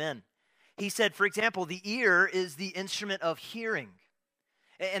of these men. He said, for example, the ear is the instrument of hearing,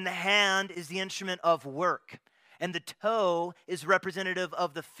 and the hand is the instrument of work, and the toe is representative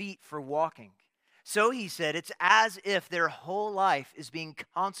of the feet for walking. So he said, it's as if their whole life is being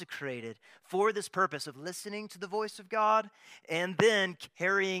consecrated for this purpose of listening to the voice of God and then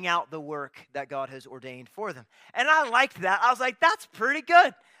carrying out the work that God has ordained for them. And I liked that. I was like, that's pretty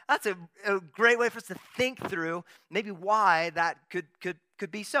good. That's a great way for us to think through maybe why that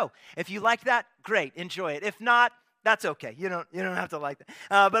could be so. If you like that, great, enjoy it. If not, that's okay. You don't have to like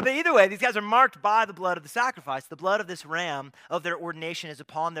that. But either way, these guys are marked by the blood of the sacrifice. The blood of this ram of their ordination is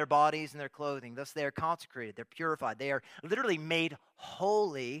upon their bodies and their clothing. Thus they are consecrated. They're purified. They are literally made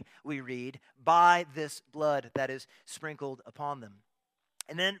holy, we read, by this blood that is sprinkled upon them.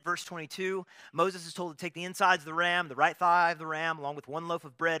 And then verse 22, Moses is told to take the insides of the ram, the right thigh of the ram, along with 1 loaf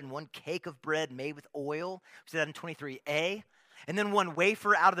of bread and 1 cake of bread made with oil. We see that in 23a. And then 1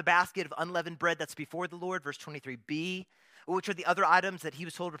 wafer out of the basket of unleavened bread that's before the Lord, verse 23b, which are the other items that he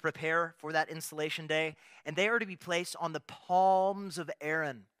was told to prepare for that installation day. And they are to be placed on the palms of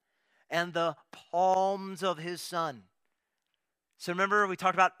Aaron and the palms of his son. So remember, we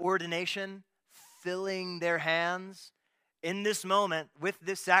talked about ordination, filling their hands. In this moment, with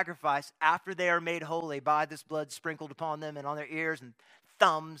this sacrifice, after they are made holy by this blood sprinkled upon them and on their ears and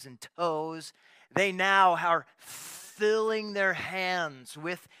thumbs and toes, they now are filling their hands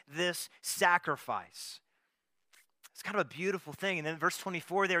with this sacrifice. It's kind of a beautiful thing. And then verse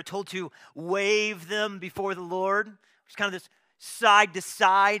 24, they are told to wave them before the Lord. It's kind of this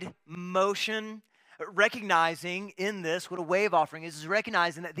side-to-side motion. Recognizing in this, what a wave offering is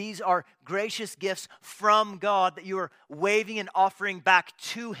recognizing that these are gracious gifts from God that you are waving and offering back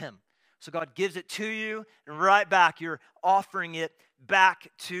to him. So God gives it to you, and right back, you're offering it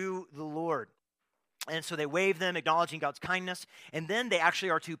back to the Lord. And so they wave them, acknowledging God's kindness, and then they actually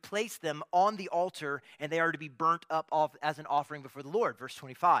are to place them on the altar, and they are to be burnt up as an offering before the Lord, verse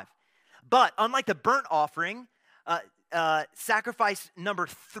 25. But unlike the burnt offering, sacrifice number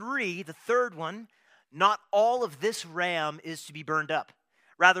 3, the third one, not all of this ram is to be burned up.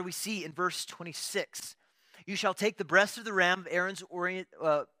 Rather, we see in verse 26, you shall take the breast of the ram of Aaron's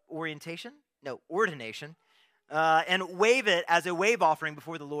ordination, and wave it as a wave offering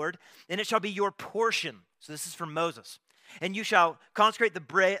before the Lord, and it shall be your portion. So this is from Moses. And you shall consecrate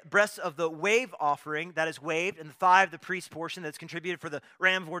the breast of the wave offering that is waved, and the thigh of the priest's portion that's contributed for the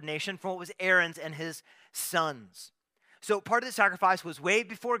ram of ordination, from what was Aaron's and his sons. So part of the sacrifice was waved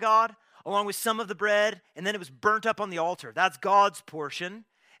before God, along with some of the bread, and then it was burnt up on the altar. That's God's portion,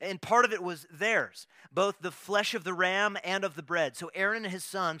 and part of it was theirs, both the flesh of the ram and of the bread. So Aaron and his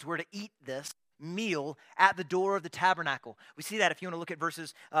sons were to eat this meal at the door of the tabernacle. We see that if you want to look at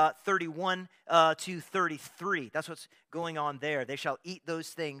verses 31 to 33. That's what's going on there. They shall eat those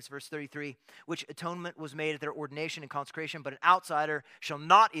things, verse 33, which atonement was made at their ordination and consecration, but an outsider shall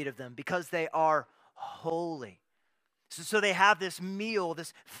not eat of them, because they are holy. So they have this meal,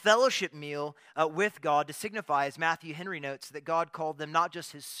 this fellowship meal with God to signify, as Matthew Henry notes, that God called them not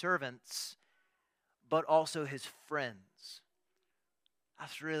just his servants, but also his friends.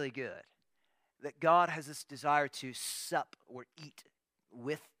 That's really good. That God has this desire to sup or eat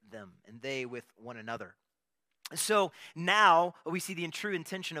with them, and they with one another. So now we see the true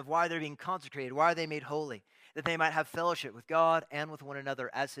intention of why they're being consecrated, why are they made holy? That they might have fellowship with God and with one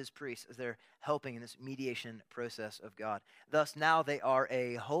another as his priests, as they're helping in this mediation process of God. Thus, now they are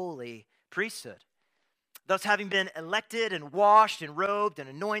a holy priesthood. Thus, having been elected and washed and robed and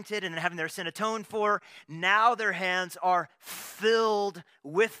anointed and having their sin atoned for, now their hands are filled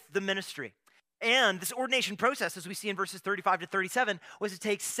with the ministry. And this ordination process, as we see in verses 35 to 37, was to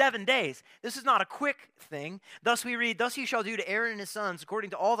take 7 days. This is not a quick thing. Thus we read, thus you shall do to Aaron and his sons, according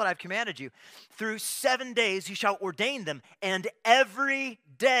to all that I've commanded you. Through 7 days you shall ordain them, and every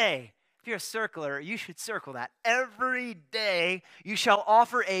day, if you're a circler, you should circle that. Every day you shall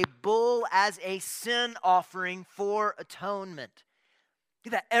offer a bull as a sin offering for atonement.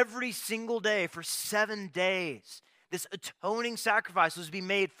 Do that every single day for 7 days. This atoning sacrifice was to be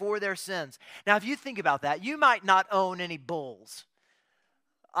made for their sins. Now, if you think about that, you might not own any bulls.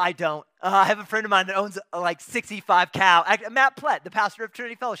 I don't. I have a friend of mine that owns like 65 cows. Matt Plett, the pastor of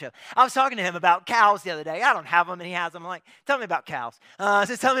Trinity Fellowship. I was talking to him about cows the other day. I don't have them, and he has them. I'm like, tell me about cows.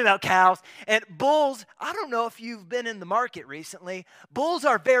 Tell me about cows. And bulls, I don't know if you've been in the market recently. Bulls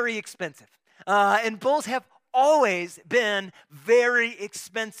are very expensive. And bulls have always been very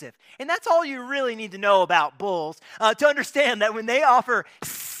expensive. And that's all you really need to know about bulls to understand that when they offer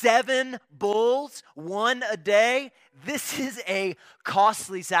 7 bulls, 1 a day, this is a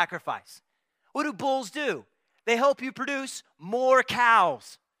costly sacrifice. What do bulls do? They help you produce more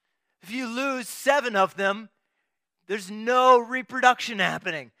cows. If you lose 7 of them, there's no reproduction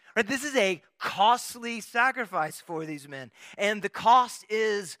happening. Right? This is a costly sacrifice for these men, and the cost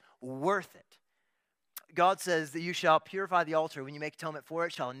is worth it. God says that you shall purify the altar when you make atonement for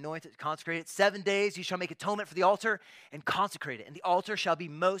it, shall anoint it, consecrate it. 7 days you shall make atonement for the altar and consecrate it. And the altar shall be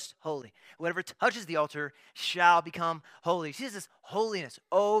most holy. Whatever touches the altar shall become holy. She says this holiness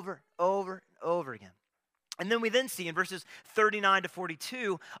over and over again. And then we then see in verses 39 to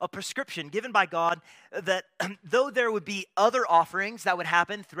 42 a prescription given by God that though there would be other offerings that would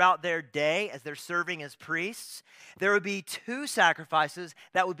happen throughout their day as they're serving as priests, there would be 2 sacrifices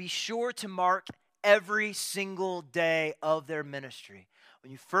that would be sure to mark every single day of their ministry.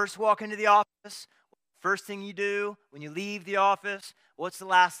 When you first walk into the office, first thing you do, when you leave the office, what's the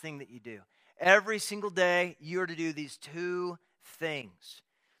last thing that you do? Every single day, you're to do these 2 things.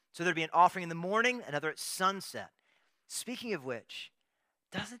 So there'd be an offering in the morning, another at sunset. Speaking of which,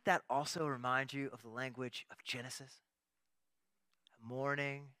 doesn't that also remind you of the language of Genesis?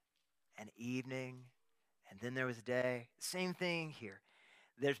 Morning and evening, and then there was day. Same thing here.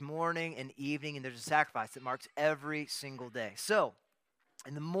 There's morning and evening, and there's a sacrifice that marks every single day. So,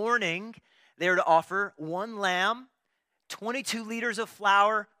 in the morning, they are to offer one lamb, 22 liters of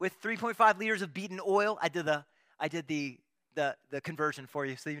flour with 3.5 liters of beaten oil. I did the conversion for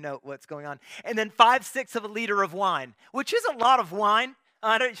you so you know what's going on. And then 5/6 of a liter of wine, which is a lot of wine.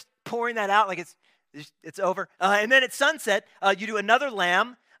 I don't just pouring that out like it's over. And then at sunset, you do another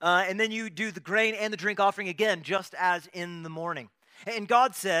lamb, and then you do the grain and the drink offering again, just as in the morning. And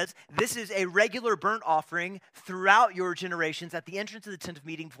God says, this is a regular burnt offering throughout your generations at the entrance of the tent of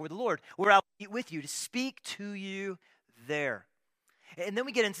meeting before the Lord, where I'll meet with you to speak to you there. And then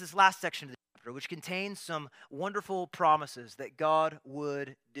we get into this last section of the chapter, which contains some wonderful promises that God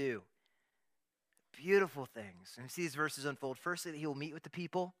would do. Beautiful things. And we see these verses unfold. Firstly, that he will meet with the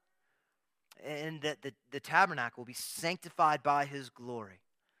people, and that the tabernacle will be sanctified by his glory.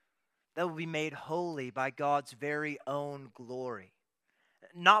 That will be made holy by God's very own glory.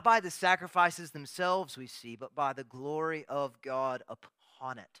 Not by the sacrifices themselves we see, but by the glory of God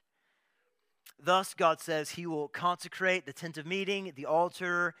upon it. Thus, God says he will consecrate the tent of meeting, the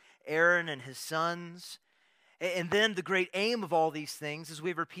altar, Aaron and his sons. And then the great aim of all these things, as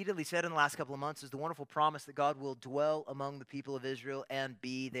we've repeatedly said in the last couple of months, is the wonderful promise that God will dwell among the people of Israel and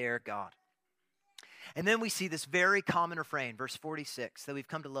be their God. And then we see this very common refrain, verse 46, that we've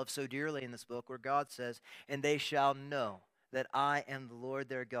come to love so dearly in this book, where God says, and they shall know that I am the Lord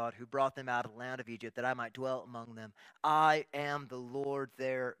their God, who brought them out of the land of Egypt, that I might dwell among them. I am the Lord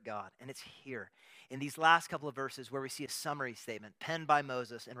their God. And it's here, in these last couple of verses, where we see a summary statement penned by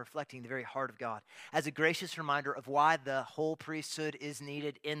Moses and reflecting the very heart of God, as a gracious reminder of why the whole priesthood is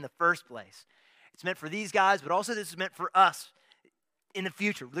needed in the first place. It's meant for these guys, but also this is meant for us in the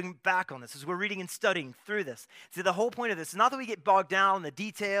future, looking back on this as we're reading and studying through this. So the whole point of this is not that we get bogged down in the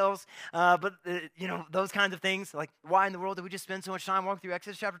details, but those kinds of things, like why in the world did we just spend so much time walking through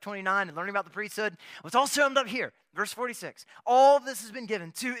Exodus chapter 29 and learning about the priesthood? Well, it's all summed up here, verse 46. All of this has been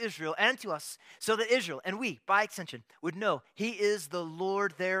given to Israel and to us, so that Israel and we, by extension, would know he is the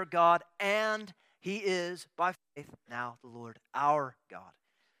Lord their God, and he is, by faith, now the Lord our God.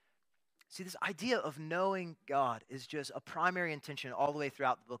 See, this idea of knowing God is just a primary intention all the way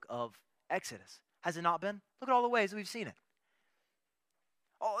throughout the book of Exodus. Has it not been? Look at all the ways that we've seen it.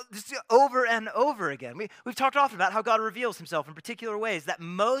 Just over and over again. We've talked often about how God reveals himself in particular ways, that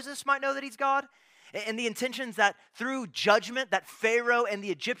Moses might know that he's God, and the intentions that through judgment that Pharaoh and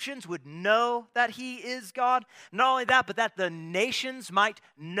the Egyptians would know that he is God. Not only that, but that the nations might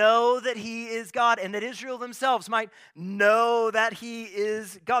know that he is God, and that Israel themselves might know that he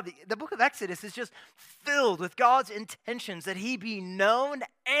is God. The book of Exodus is just filled with God's intentions that he be known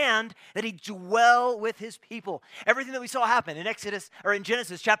and that he dwell with his people. Everything that we saw happen in Exodus or in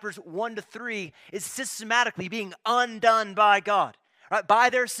Genesis chapters 1 to 3 is systematically being undone by God. Right? By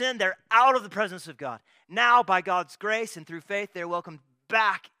their sin, they're out of the presence of God. Now, by God's grace and through faith, they're welcomed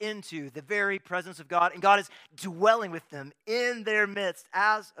back into the very presence of God, and God is dwelling with them in their midst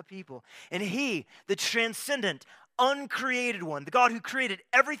as a people. And he, the transcendent, uncreated one, the God who created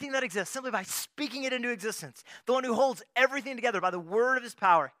everything that exists simply by speaking it into existence, the one who holds everything together by the word of his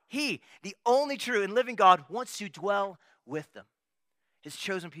power, he, the only true and living God, wants to dwell with them, his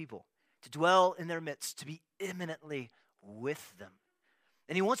chosen people, to dwell in their midst, to be imminently with them.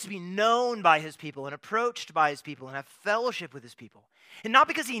 And he wants to be known by his people and approached by his people and have fellowship with his people. And not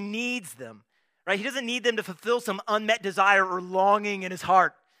because he needs them, right? He doesn't need them to fulfill some unmet desire or longing in his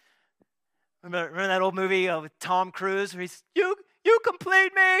heart. Remember that old movie with Tom Cruise where he's, you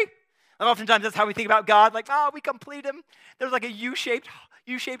complete me. And oftentimes that's how we think about God, like, we complete him. There's like a U-shaped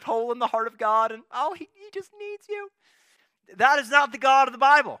hole in the heart of God, and he just needs you. That is not the God of the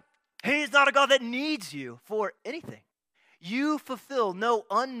Bible. He is not a God that needs you for anything. You fulfill no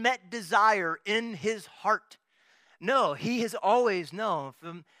unmet desire in his heart. No, he has always known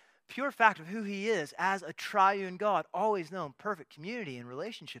from pure fact of who he is as a triune God, always known perfect community and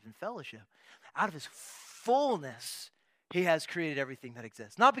relationship and fellowship. Out of his fullness, he has created everything that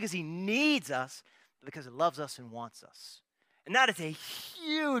exists. Not because he needs us, but because he loves us and wants us. And that is a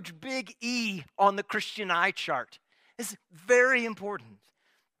huge big E on the Christian eye chart. It's very important.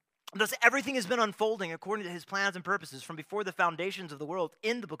 Thus, everything has been unfolding according to his plans and purposes from before the foundations of the world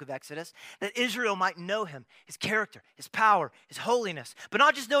in the book of Exodus, that Israel might know him, his character, his power, his holiness, but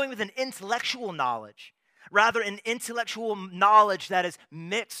not just knowing with an intellectual knowledge, rather an intellectual knowledge that is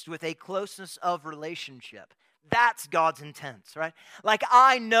mixed with a closeness of relationship. That's God's intent, right? Like,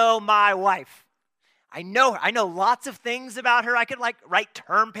 I know my wife. I know her. I know lots of things about her. I could like write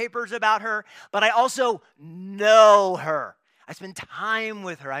term papers about her, but I also know her. I spend time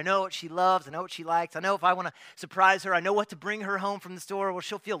with her. I know what she loves. I know what she likes. I know if I want to surprise her, I know what to bring her home from the store where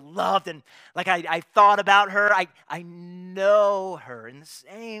she'll feel loved and like I thought about her. I know her. In the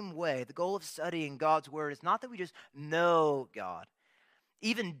same way, the goal of studying God's word is not that we just know God.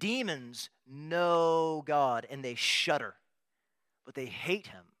 Even demons know God and they shudder, but they hate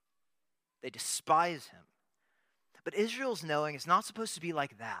him. They despise him. But Israel's knowing is not supposed to be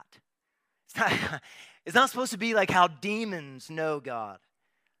like that. It's not supposed to be like how demons know God.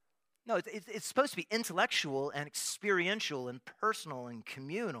 No, it's supposed to be intellectual and experiential and personal and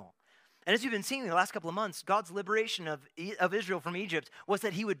communal. And as you've been seeing in the last couple of months, God's liberation of Israel from Egypt was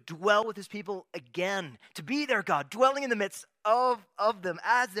that he would dwell with his people again, to be their God, dwelling in the midst of them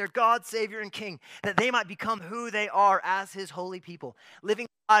as their God, Savior, and King, that they might become who they are as his holy people, living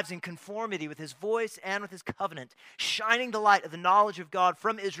lives in conformity with his voice and with his covenant, shining the light of the knowledge of God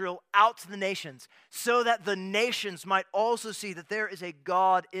from Israel out to the nations, so that the nations might also see that there is a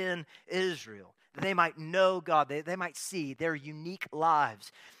God in Israel, that they might know God, they might see their unique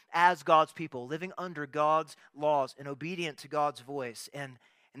lives as God's people, living under God's laws and obedient to God's voice, and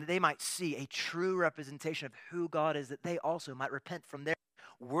that they might see a true representation of who God is, that they also might repent from their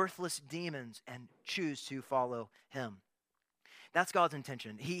worthless demons and choose to follow him. That's God's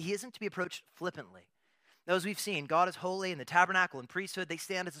intention. He isn't to be approached flippantly. Now, as we've seen, God is holy, and the tabernacle and priesthood, they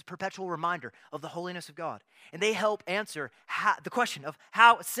stand as a perpetual reminder of the holiness of God. And they help answer the question of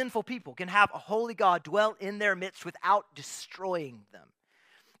how sinful people can have a holy God dwell in their midst without destroying them.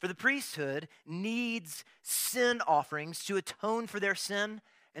 For the priesthood needs sin offerings to atone for their sin,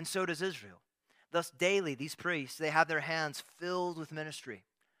 and so does Israel. Thus, daily, these priests, they have their hands filled with ministry.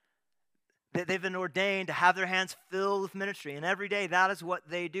 They've been ordained to have their hands filled with ministry, and every day that is what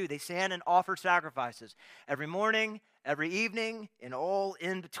they do. They stand and offer sacrifices. Every morning, every evening, and all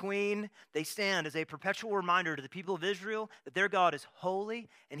in between, they stand as a perpetual reminder to the people of Israel that their God is holy,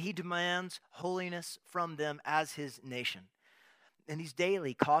 and he demands holiness from them as his nation. And these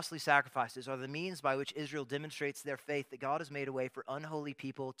daily, costly sacrifices are the means by which Israel demonstrates their faith that God has made a way for unholy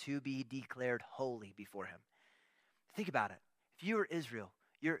people to be declared holy before him. Think about it. If you were Israel,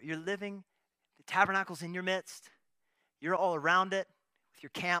 you're living, the tabernacle's in your midst, you're all around it with your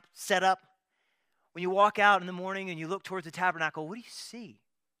camp set up. When you walk out in the morning and you look towards the tabernacle, what do you see?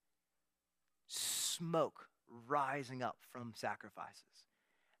 Smoke rising up from sacrifices.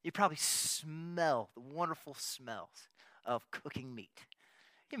 You probably smell the wonderful smells of cooking meat.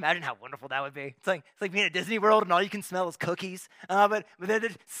 Can you imagine how wonderful that would be? It's like being at Disney World and all you can smell is cookies. But they're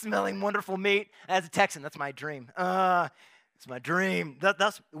smelling wonderful meat. As a Texan, that's my dream. It's my dream.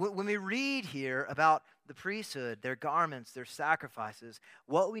 That's when we read here about the priesthood, their garments, their sacrifices,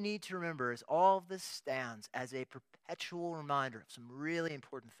 what we need to remember is all of this stands as a perpetual reminder of some really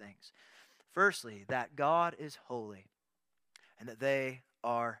important things. Firstly, that God is holy and that they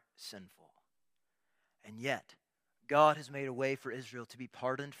are sinful. And yet, God has made a way for Israel to be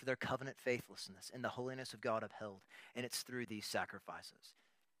pardoned for their covenant faithlessness and the holiness of God upheld, and it's through these sacrifices.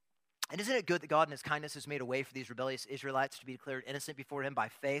 And isn't it good that God in his kindness has made a way for these rebellious Israelites to be declared innocent before him by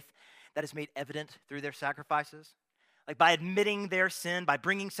faith that is made evident through their sacrifices? Like by admitting their sin, by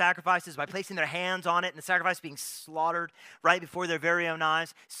bringing sacrifices, by placing their hands on it, and the sacrifice being slaughtered right before their very own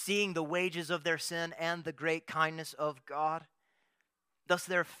eyes, seeing the wages of their sin and the great kindness of God. Thus,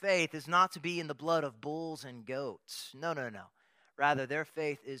 their faith is not to be in the blood of bulls and goats. No. Rather, their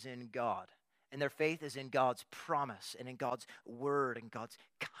faith is in God. And their faith is in God's promise and in God's word and God's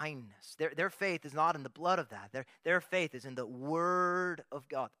kindness. Their faith is not in the blood of that. Their faith is in the word of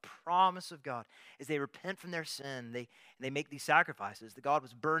God, the promise of God. As they repent from their sin, they make these sacrifices. That God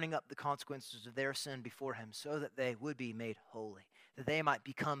was burning up the consequences of their sin before him so that they would be made holy, that they might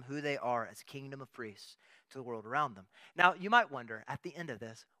become who they are as a kingdom of priests to the world around them. Now, you might wonder at the end of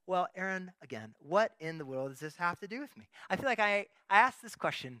this, well, Aaron, again, what in the world does this have to do with me? I feel like I ask this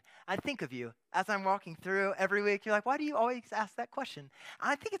question. I think of you as I'm walking through every week. You're like, why do you always ask that question?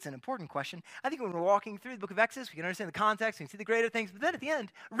 I think it's an important question. I think when we're walking through the book of Exodus, we can understand the context, we can see the greater things. But then at the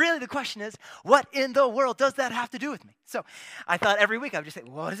end, really the question is, what in the world does that have to do with me? So I thought every week I would just say,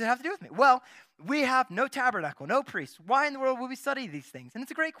 what does it have to do with me? Well, we have no tabernacle, no priest. Why in the world would we study these things? And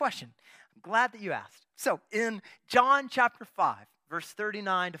it's a great question. I'm glad that you asked. So in John chapter 5, verse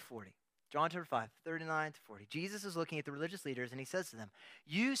 39 to 40, John chapter 5, 39 to 40, Jesus is looking at the religious leaders and he says to them,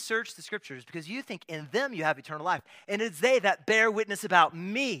 you search the scriptures because you think in them you have eternal life, and it's they that bear witness about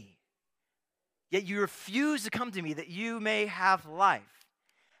me. Yet you refuse to come to me that you may have life.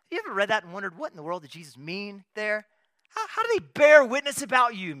 Have you ever read that and wondered what in the world did Jesus mean there? How do they bear witness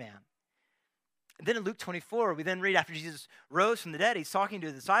about you, man? And then in Luke 24, we then read after Jesus rose from the dead, he's talking to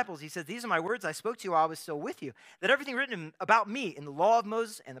the disciples. He says, these are my words I spoke to you while I was still with you, that everything written about me in the law of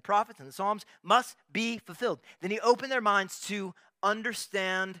Moses and the prophets and the Psalms must be fulfilled. Then he opened their minds to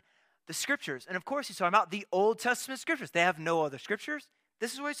understand the scriptures. And of course, he's talking about the Old Testament scriptures. They have no other scriptures.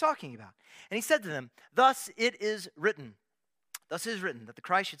 This is what he's talking about. And he said to them, thus it is written that the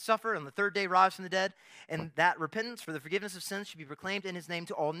Christ should suffer and on the third day rise from the dead, and that repentance for the forgiveness of sins should be proclaimed in his name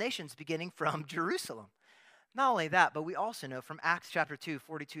to all nations, beginning from Jerusalem. Not only that, but we also know from Acts chapter 2,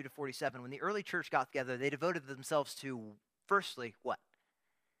 42 to 47, when the early church got together, they devoted themselves to, firstly, what?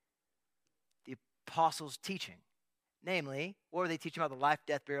 The apostles' teaching. Namely, what were they teaching about the life,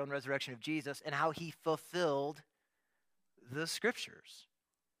 death, burial, and resurrection of Jesus and how he fulfilled the scriptures?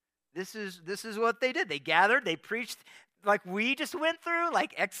 This is what they did. They gathered, they preached like we just went through,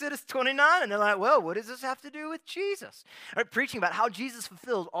 like Exodus 29, and they're like, well, what does this have to do with Jesus? All right, preaching about how Jesus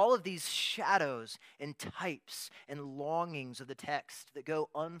fulfilled all of these shadows and types and longings of the text that go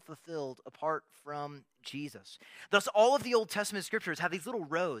unfulfilled apart from Jesus. Thus, all of the Old Testament scriptures have these little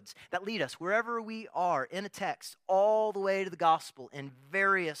roads that lead us wherever we are in a text, all the way to the gospel in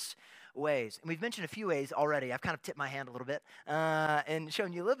various ways. And we've mentioned a few ways already. I've kind of tipped my hand a little bit and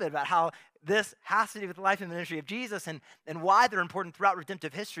shown you a little bit about how this has to do with the life and ministry of Jesus and why they're important throughout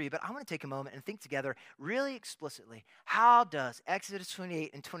redemptive history. But I want to take a moment and think together really explicitly, how does Exodus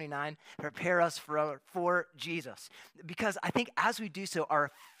 28 and 29 prepare us for Jesus? Because I think as we do so,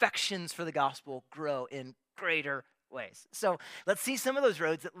 our affections for the gospel grow in greater ways. So let's see some of those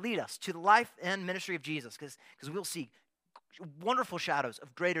roads that lead us to the life and ministry of Jesus, because we'll see wonderful shadows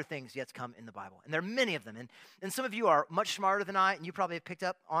of greater things yet to come in the Bible. And there are many of them. And some of you are much smarter than I, and you probably have picked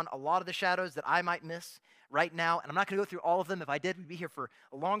up on a lot of the shadows that I might miss right now. And I'm not going to go through all of them. If I did, we'd be here for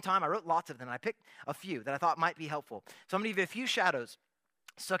a long time. I wrote lots of them, and I picked a few that I thought might be helpful. So I'm going to give you a few shadows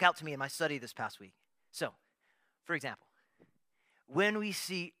stuck out to me in my study this past week. So, for example, when we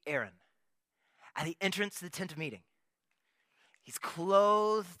see Aaron at the entrance to the tent of meeting, he's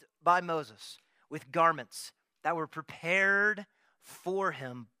clothed by Moses with garments that were prepared for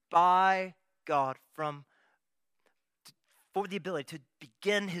him by God for the ability to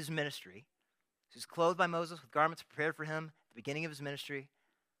begin his ministry. He's clothed by Moses with garments prepared for him at the beginning of his ministry.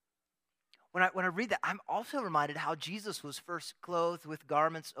 When I read that, I'm also reminded how Jesus was first clothed with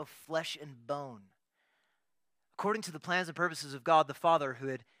garments of flesh and bone. According to the plans and purposes of God the Father who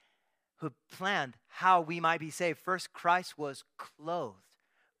had planned how we might be saved, first Christ was clothed.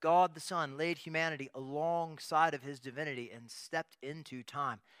 God the Son laid humanity alongside of his divinity and stepped into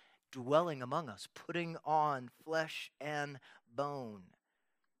time, dwelling among us, putting on flesh and bone.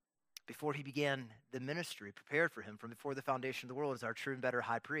 Before he began the ministry prepared for him from before the foundation of the world as our true and better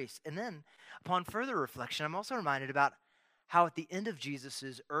high priest. And then, upon further reflection, I'm also reminded about how at the end of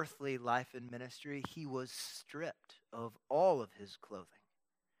Jesus' earthly life and ministry, he was stripped of all of his clothing.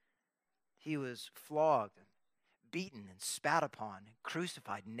 He was flogged and beaten and spat upon, and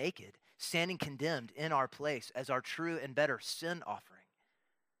crucified naked, standing condemned in our place as our true and better sin offering.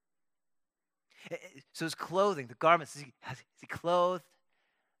 So his clothing, the garments, is he clothed?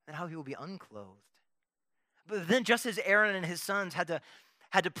 And how he will be unclothed. But then just as Aaron and his sons had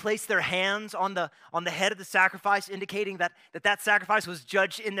to place their hands on the head of the sacrifice, indicating that sacrifice was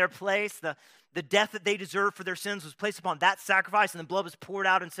judged in their place, the death that they deserved for their sins was placed upon that sacrifice, and the blood was poured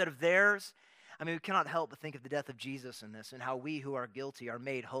out instead of theirs. I mean, we cannot help but think of the death of Jesus in this and how we who are guilty are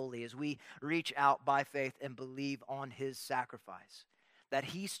made holy as we reach out by faith and believe on his sacrifice, that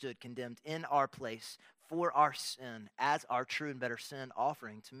he stood condemned in our place for our sin as our true and better sin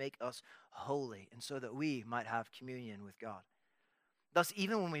offering to make us holy and so that we might have communion with God. Thus,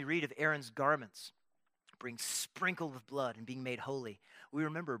 even when we read of Aaron's garments being sprinkled with blood and being made holy, we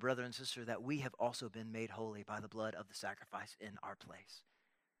remember, brother and sister, that we have also been made holy by the blood of the sacrifice in our place.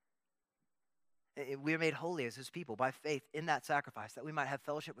 We are made holy as his people by faith in that sacrifice, that we might have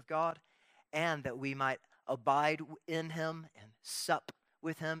fellowship with God and that we might abide in him and sup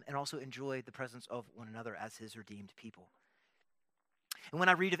with him and also enjoy the presence of one another as his redeemed people. And when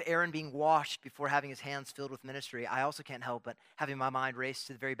I read of Aaron being washed before having his hands filled with ministry, I also can't help but having my mind race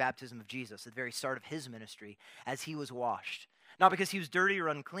to the very baptism of Jesus, the very start of his ministry, as he was washed. Not because he was dirty or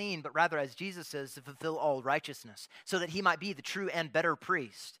unclean, but rather, as Jesus says, to fulfill all righteousness, so that he might be the true and better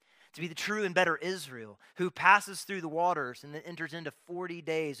priest, to be the true and better Israel, who passes through the waters and then enters into 40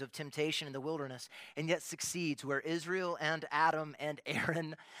 days of temptation in the wilderness, and yet succeeds where Israel and Adam and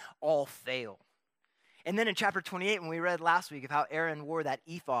Aaron all fail. And then in chapter 28, when we read last week of how Aaron wore that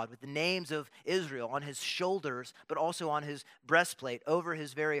ephod with the names of Israel on his shoulders, but also on his breastplate over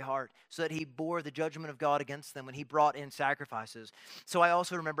his very heart, so that he bore the judgment of God against them when he brought in sacrifices. So I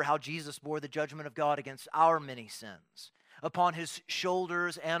also remember how Jesus bore the judgment of God against our many sins upon his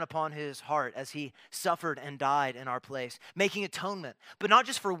shoulders and upon his heart as he suffered and died in our place, making atonement, but not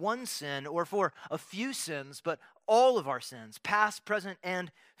just for one sin or for a few sins, but all of our sins, past, present,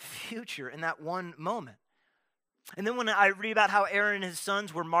 and future in that one moment. And then when I read about how Aaron and his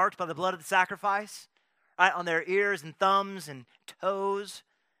sons were marked by the blood of the sacrifice, right, on their ears and thumbs and toes,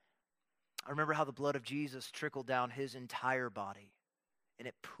 I remember how the blood of Jesus trickled down his entire body, and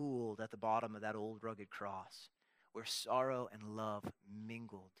it pooled at the bottom of that old rugged cross where sorrow and love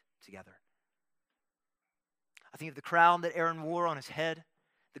mingled together. I think of the crown that Aaron wore on his head,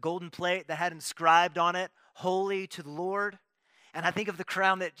 the golden plate that had inscribed on it, "Holy to the Lord." And I think of the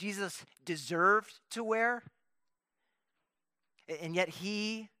crown that Jesus deserved to wear. And yet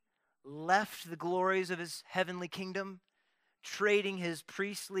he left the glories of his heavenly kingdom, trading his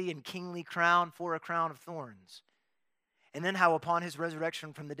priestly and kingly crown for a crown of thorns. And then how upon his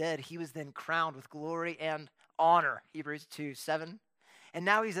resurrection from the dead, he was then crowned with glory and honor, Hebrews 2:7. And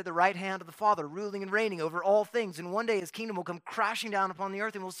now he's at the right hand of the Father, ruling and reigning over all things. And one day his kingdom will come crashing down upon the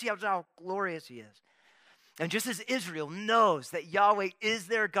earth, and we'll see how glorious he is. And just as Israel knows that Yahweh is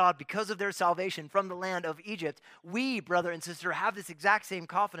their God because of their salvation from the land of Egypt, we, brother and sister, have this exact same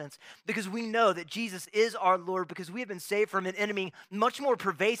confidence because we know that Jesus is our Lord, because we have been saved from an enemy much more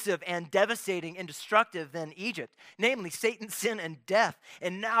pervasive and devastating and destructive than Egypt, namely Satan, sin, and death.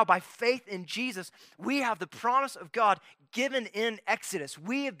 And now by faith in Jesus, we have the promise of God given in Exodus.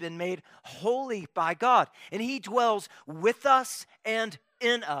 We have been made holy by God, and he dwells with us and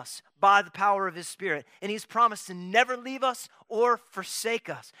in us by the power of his Spirit. And he's promised to never leave us or forsake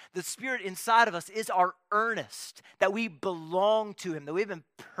us. The Spirit inside of us is our earnest that we belong to him, that we've been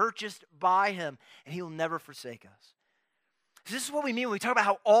purchased by him, and he will never forsake us. So this is what we mean when we talk about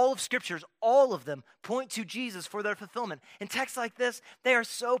how all of Scriptures, all of them, point to Jesus for their fulfillment. And texts like this, they are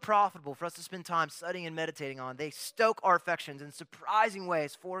so profitable for us to spend time studying and meditating on. They stoke our affections in surprising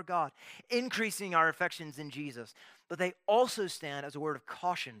ways for God, increasing our affections in Jesus. But they also stand as a word of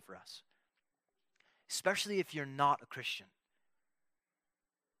caution for us, especially if you're not a Christian.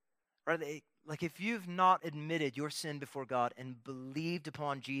 Right? Like if you've not admitted your sin before God and believed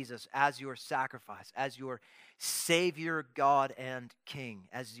upon Jesus as your sacrifice, as your Savior, God, and King,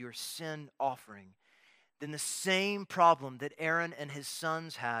 as your sin offering, then the same problem that Aaron and his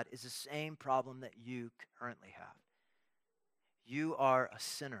sons had is the same problem that you currently have. You are a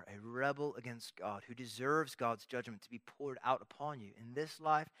sinner, a rebel against God, who deserves God's judgment to be poured out upon you in this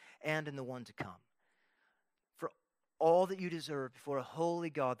life and in the one to come. For all that you deserve before a holy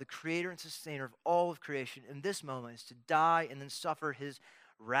God, the creator and sustainer of all of creation, in this moment is to die and then suffer his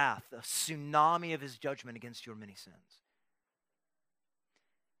wrath, a tsunami of his judgment against your many sins.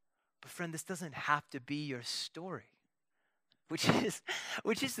 But friend, this doesn't have to be your story, which is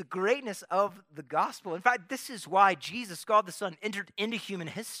the greatness of the gospel. In fact, this is why Jesus, God the Son, entered into human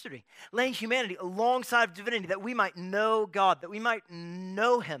history, laying humanity alongside divinity that we might know God, that we might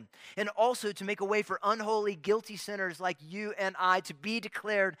know him, and also to make a way for unholy, guilty sinners like you and I to be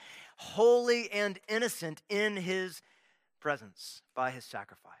declared holy and innocent in his presence by his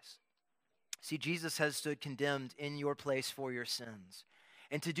sacrifice. See, Jesus has stood condemned in your place for your sins.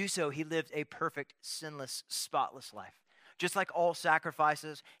 And to do so, he lived a perfect, sinless, spotless life. Just like all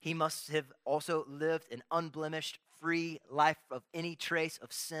sacrifices, he must have also lived an unblemished, free life of any trace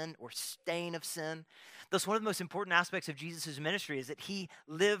of sin or stain of sin. Thus, one of the most important aspects of Jesus' ministry is that he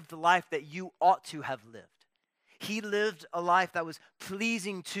lived the life that you ought to have lived. He lived a life that was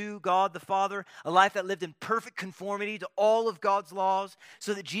pleasing to God the Father, a life that lived in perfect conformity to all of God's laws,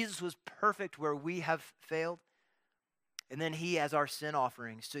 so that Jesus was perfect where we have failed. And then he, as our sin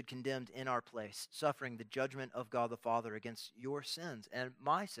offering, stood condemned in our place, suffering the judgment of God the Father against your sins and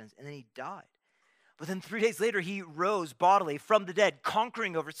my sins. And then he died. But then 3 days later, he rose bodily from the dead,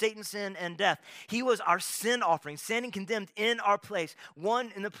 conquering over Satan, sin, and death. He was our sin offering, standing condemned in our place,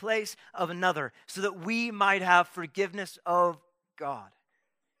 one in the place of another, so that we might have forgiveness of God.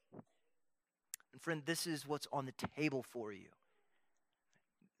 And friend, this is what's on the table for you.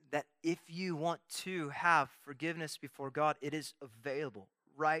 That if you want to have forgiveness before God, it is available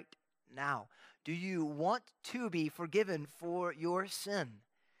right now. Do you want to be forgiven for your sin?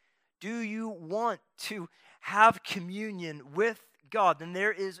 Do you want to have communion with God? Then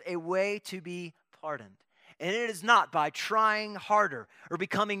there is a way to be pardoned. And it is not by trying harder or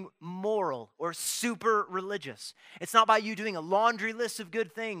becoming moral or super religious. It's not by you doing a laundry list of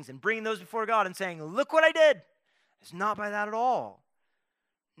good things and bringing those before God and saying, look what I did. It's not by that at all.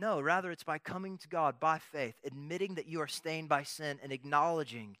 No, rather it's by coming to God by faith, admitting that you are stained by sin and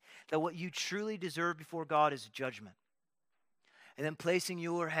acknowledging that what you truly deserve before God is judgment. And then placing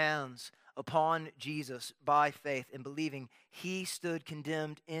your hands upon Jesus by faith and believing he stood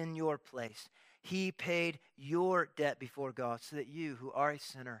condemned in your place. He paid your debt before God so that you, who are a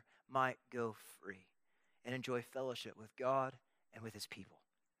sinner, might go free and enjoy fellowship with God and with his people.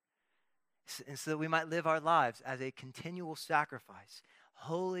 And so that we might live our lives as a continual sacrifice,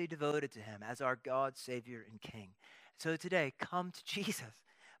 wholly devoted to him as our God, Savior, and King. So today, come to Jesus.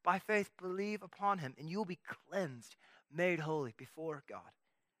 By faith, believe upon him, and you will be cleansed, made holy before God.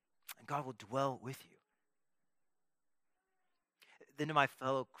 And God will dwell with you. Then to my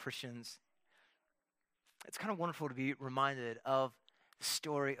fellow Christians, it's kind of wonderful to be reminded of the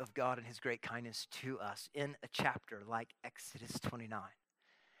story of God and his great kindness to us in a chapter like Exodus 29.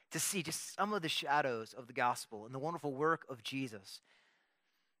 To see just some of the shadows of the gospel and the wonderful work of Jesus.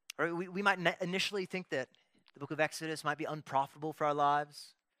 Or we might initially think that the book of Exodus might be unprofitable for our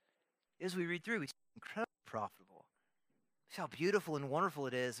lives. As we read through, we see incredibly profitable. See how beautiful and wonderful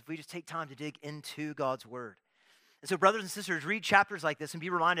it is if we just take time to dig into God's word. And so, brothers and sisters, read chapters like this and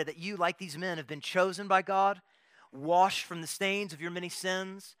be reminded that you, like these men, have been chosen by God, washed from the stains of your many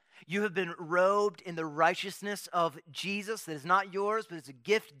sins. You have been robed in the righteousness of Jesus that is not yours, but it's a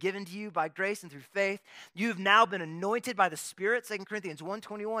gift given to you by grace and through faith. You have now been anointed by the Spirit, 2 Corinthians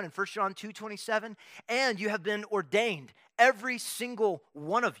 1:21 and 1 John 2:27, and you have been ordained, every single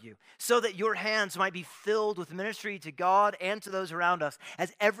one of you, so that your hands might be filled with ministry to God and to those around us,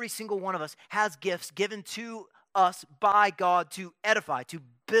 as every single one of us has gifts given to us by God to edify, to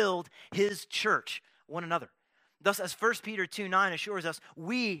build his church, one another. Thus, as 1 Peter 2:9 assures us,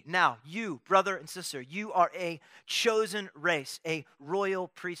 we now, you, brother and sister, you are a chosen race, a royal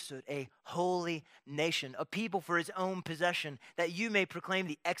priesthood, a holy nation, a people for his own possession, that you may proclaim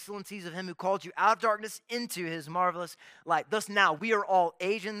the excellencies of him who called you out of darkness into his marvelous light. Thus now, we are all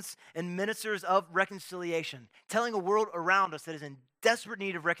agents and ministers of reconciliation, telling a world around us that is in desperate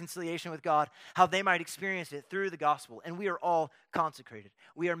need of reconciliation with God, how they might experience it through the gospel. And we are all consecrated.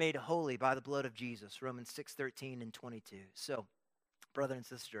 We are made holy by the blood of Jesus, Romans 6:13 and 22. So, brother and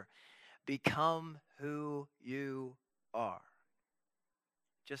sister, become who you are.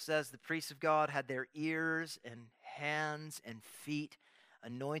 Just as the priests of God had their ears and hands and feet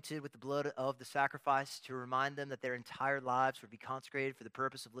anointed with the blood of the sacrifice to remind them that their entire lives would be consecrated for the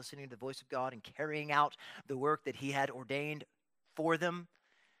purpose of listening to the voice of God and carrying out the work that he had ordained for them,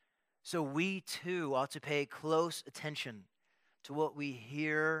 so we too ought to pay close attention to what we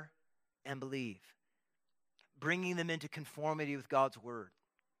hear and believe, bringing them into conformity with God's word.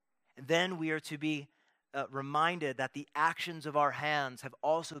 And then we are to be reminded that the actions of our hands have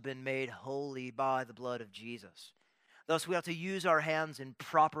also been made holy by the blood of Jesus. Thus, we ought to use our hands in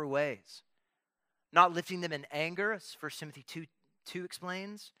proper ways, not lifting them in anger, as 1 Timothy 2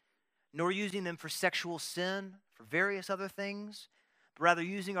 explains, nor using them for sexual sin, for various other things, but rather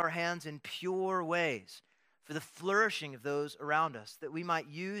using our hands in pure ways for the flourishing of those around us, that we might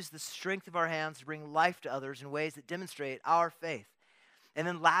use the strength of our hands to bring life to others in ways that demonstrate our faith. And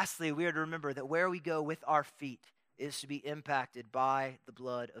then lastly, we are to remember that where we go with our feet is to be impacted by the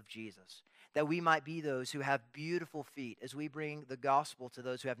blood of Jesus, that we might be those who have beautiful feet as we bring the gospel to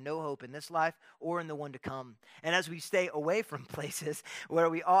those who have no hope in this life or in the one to come. And as we stay away from places where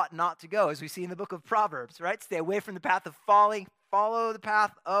we ought not to go, as we see in the book of Proverbs, right? Stay away from the path of folly, follow the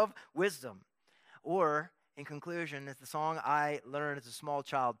path of wisdom. Or, in conclusion, as the song I learned as a small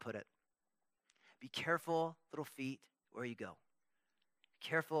child put it, be careful, little feet, where you go. Be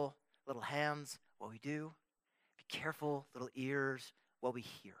careful, little hands, what we do. Be careful, little ears, what we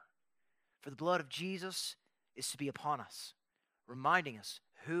hear. For the blood of Jesus is to be upon us, reminding us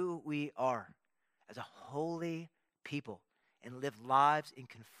who we are as a holy people and live lives in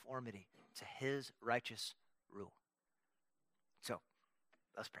conformity to his righteous rule. So,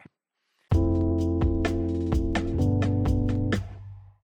 let's pray.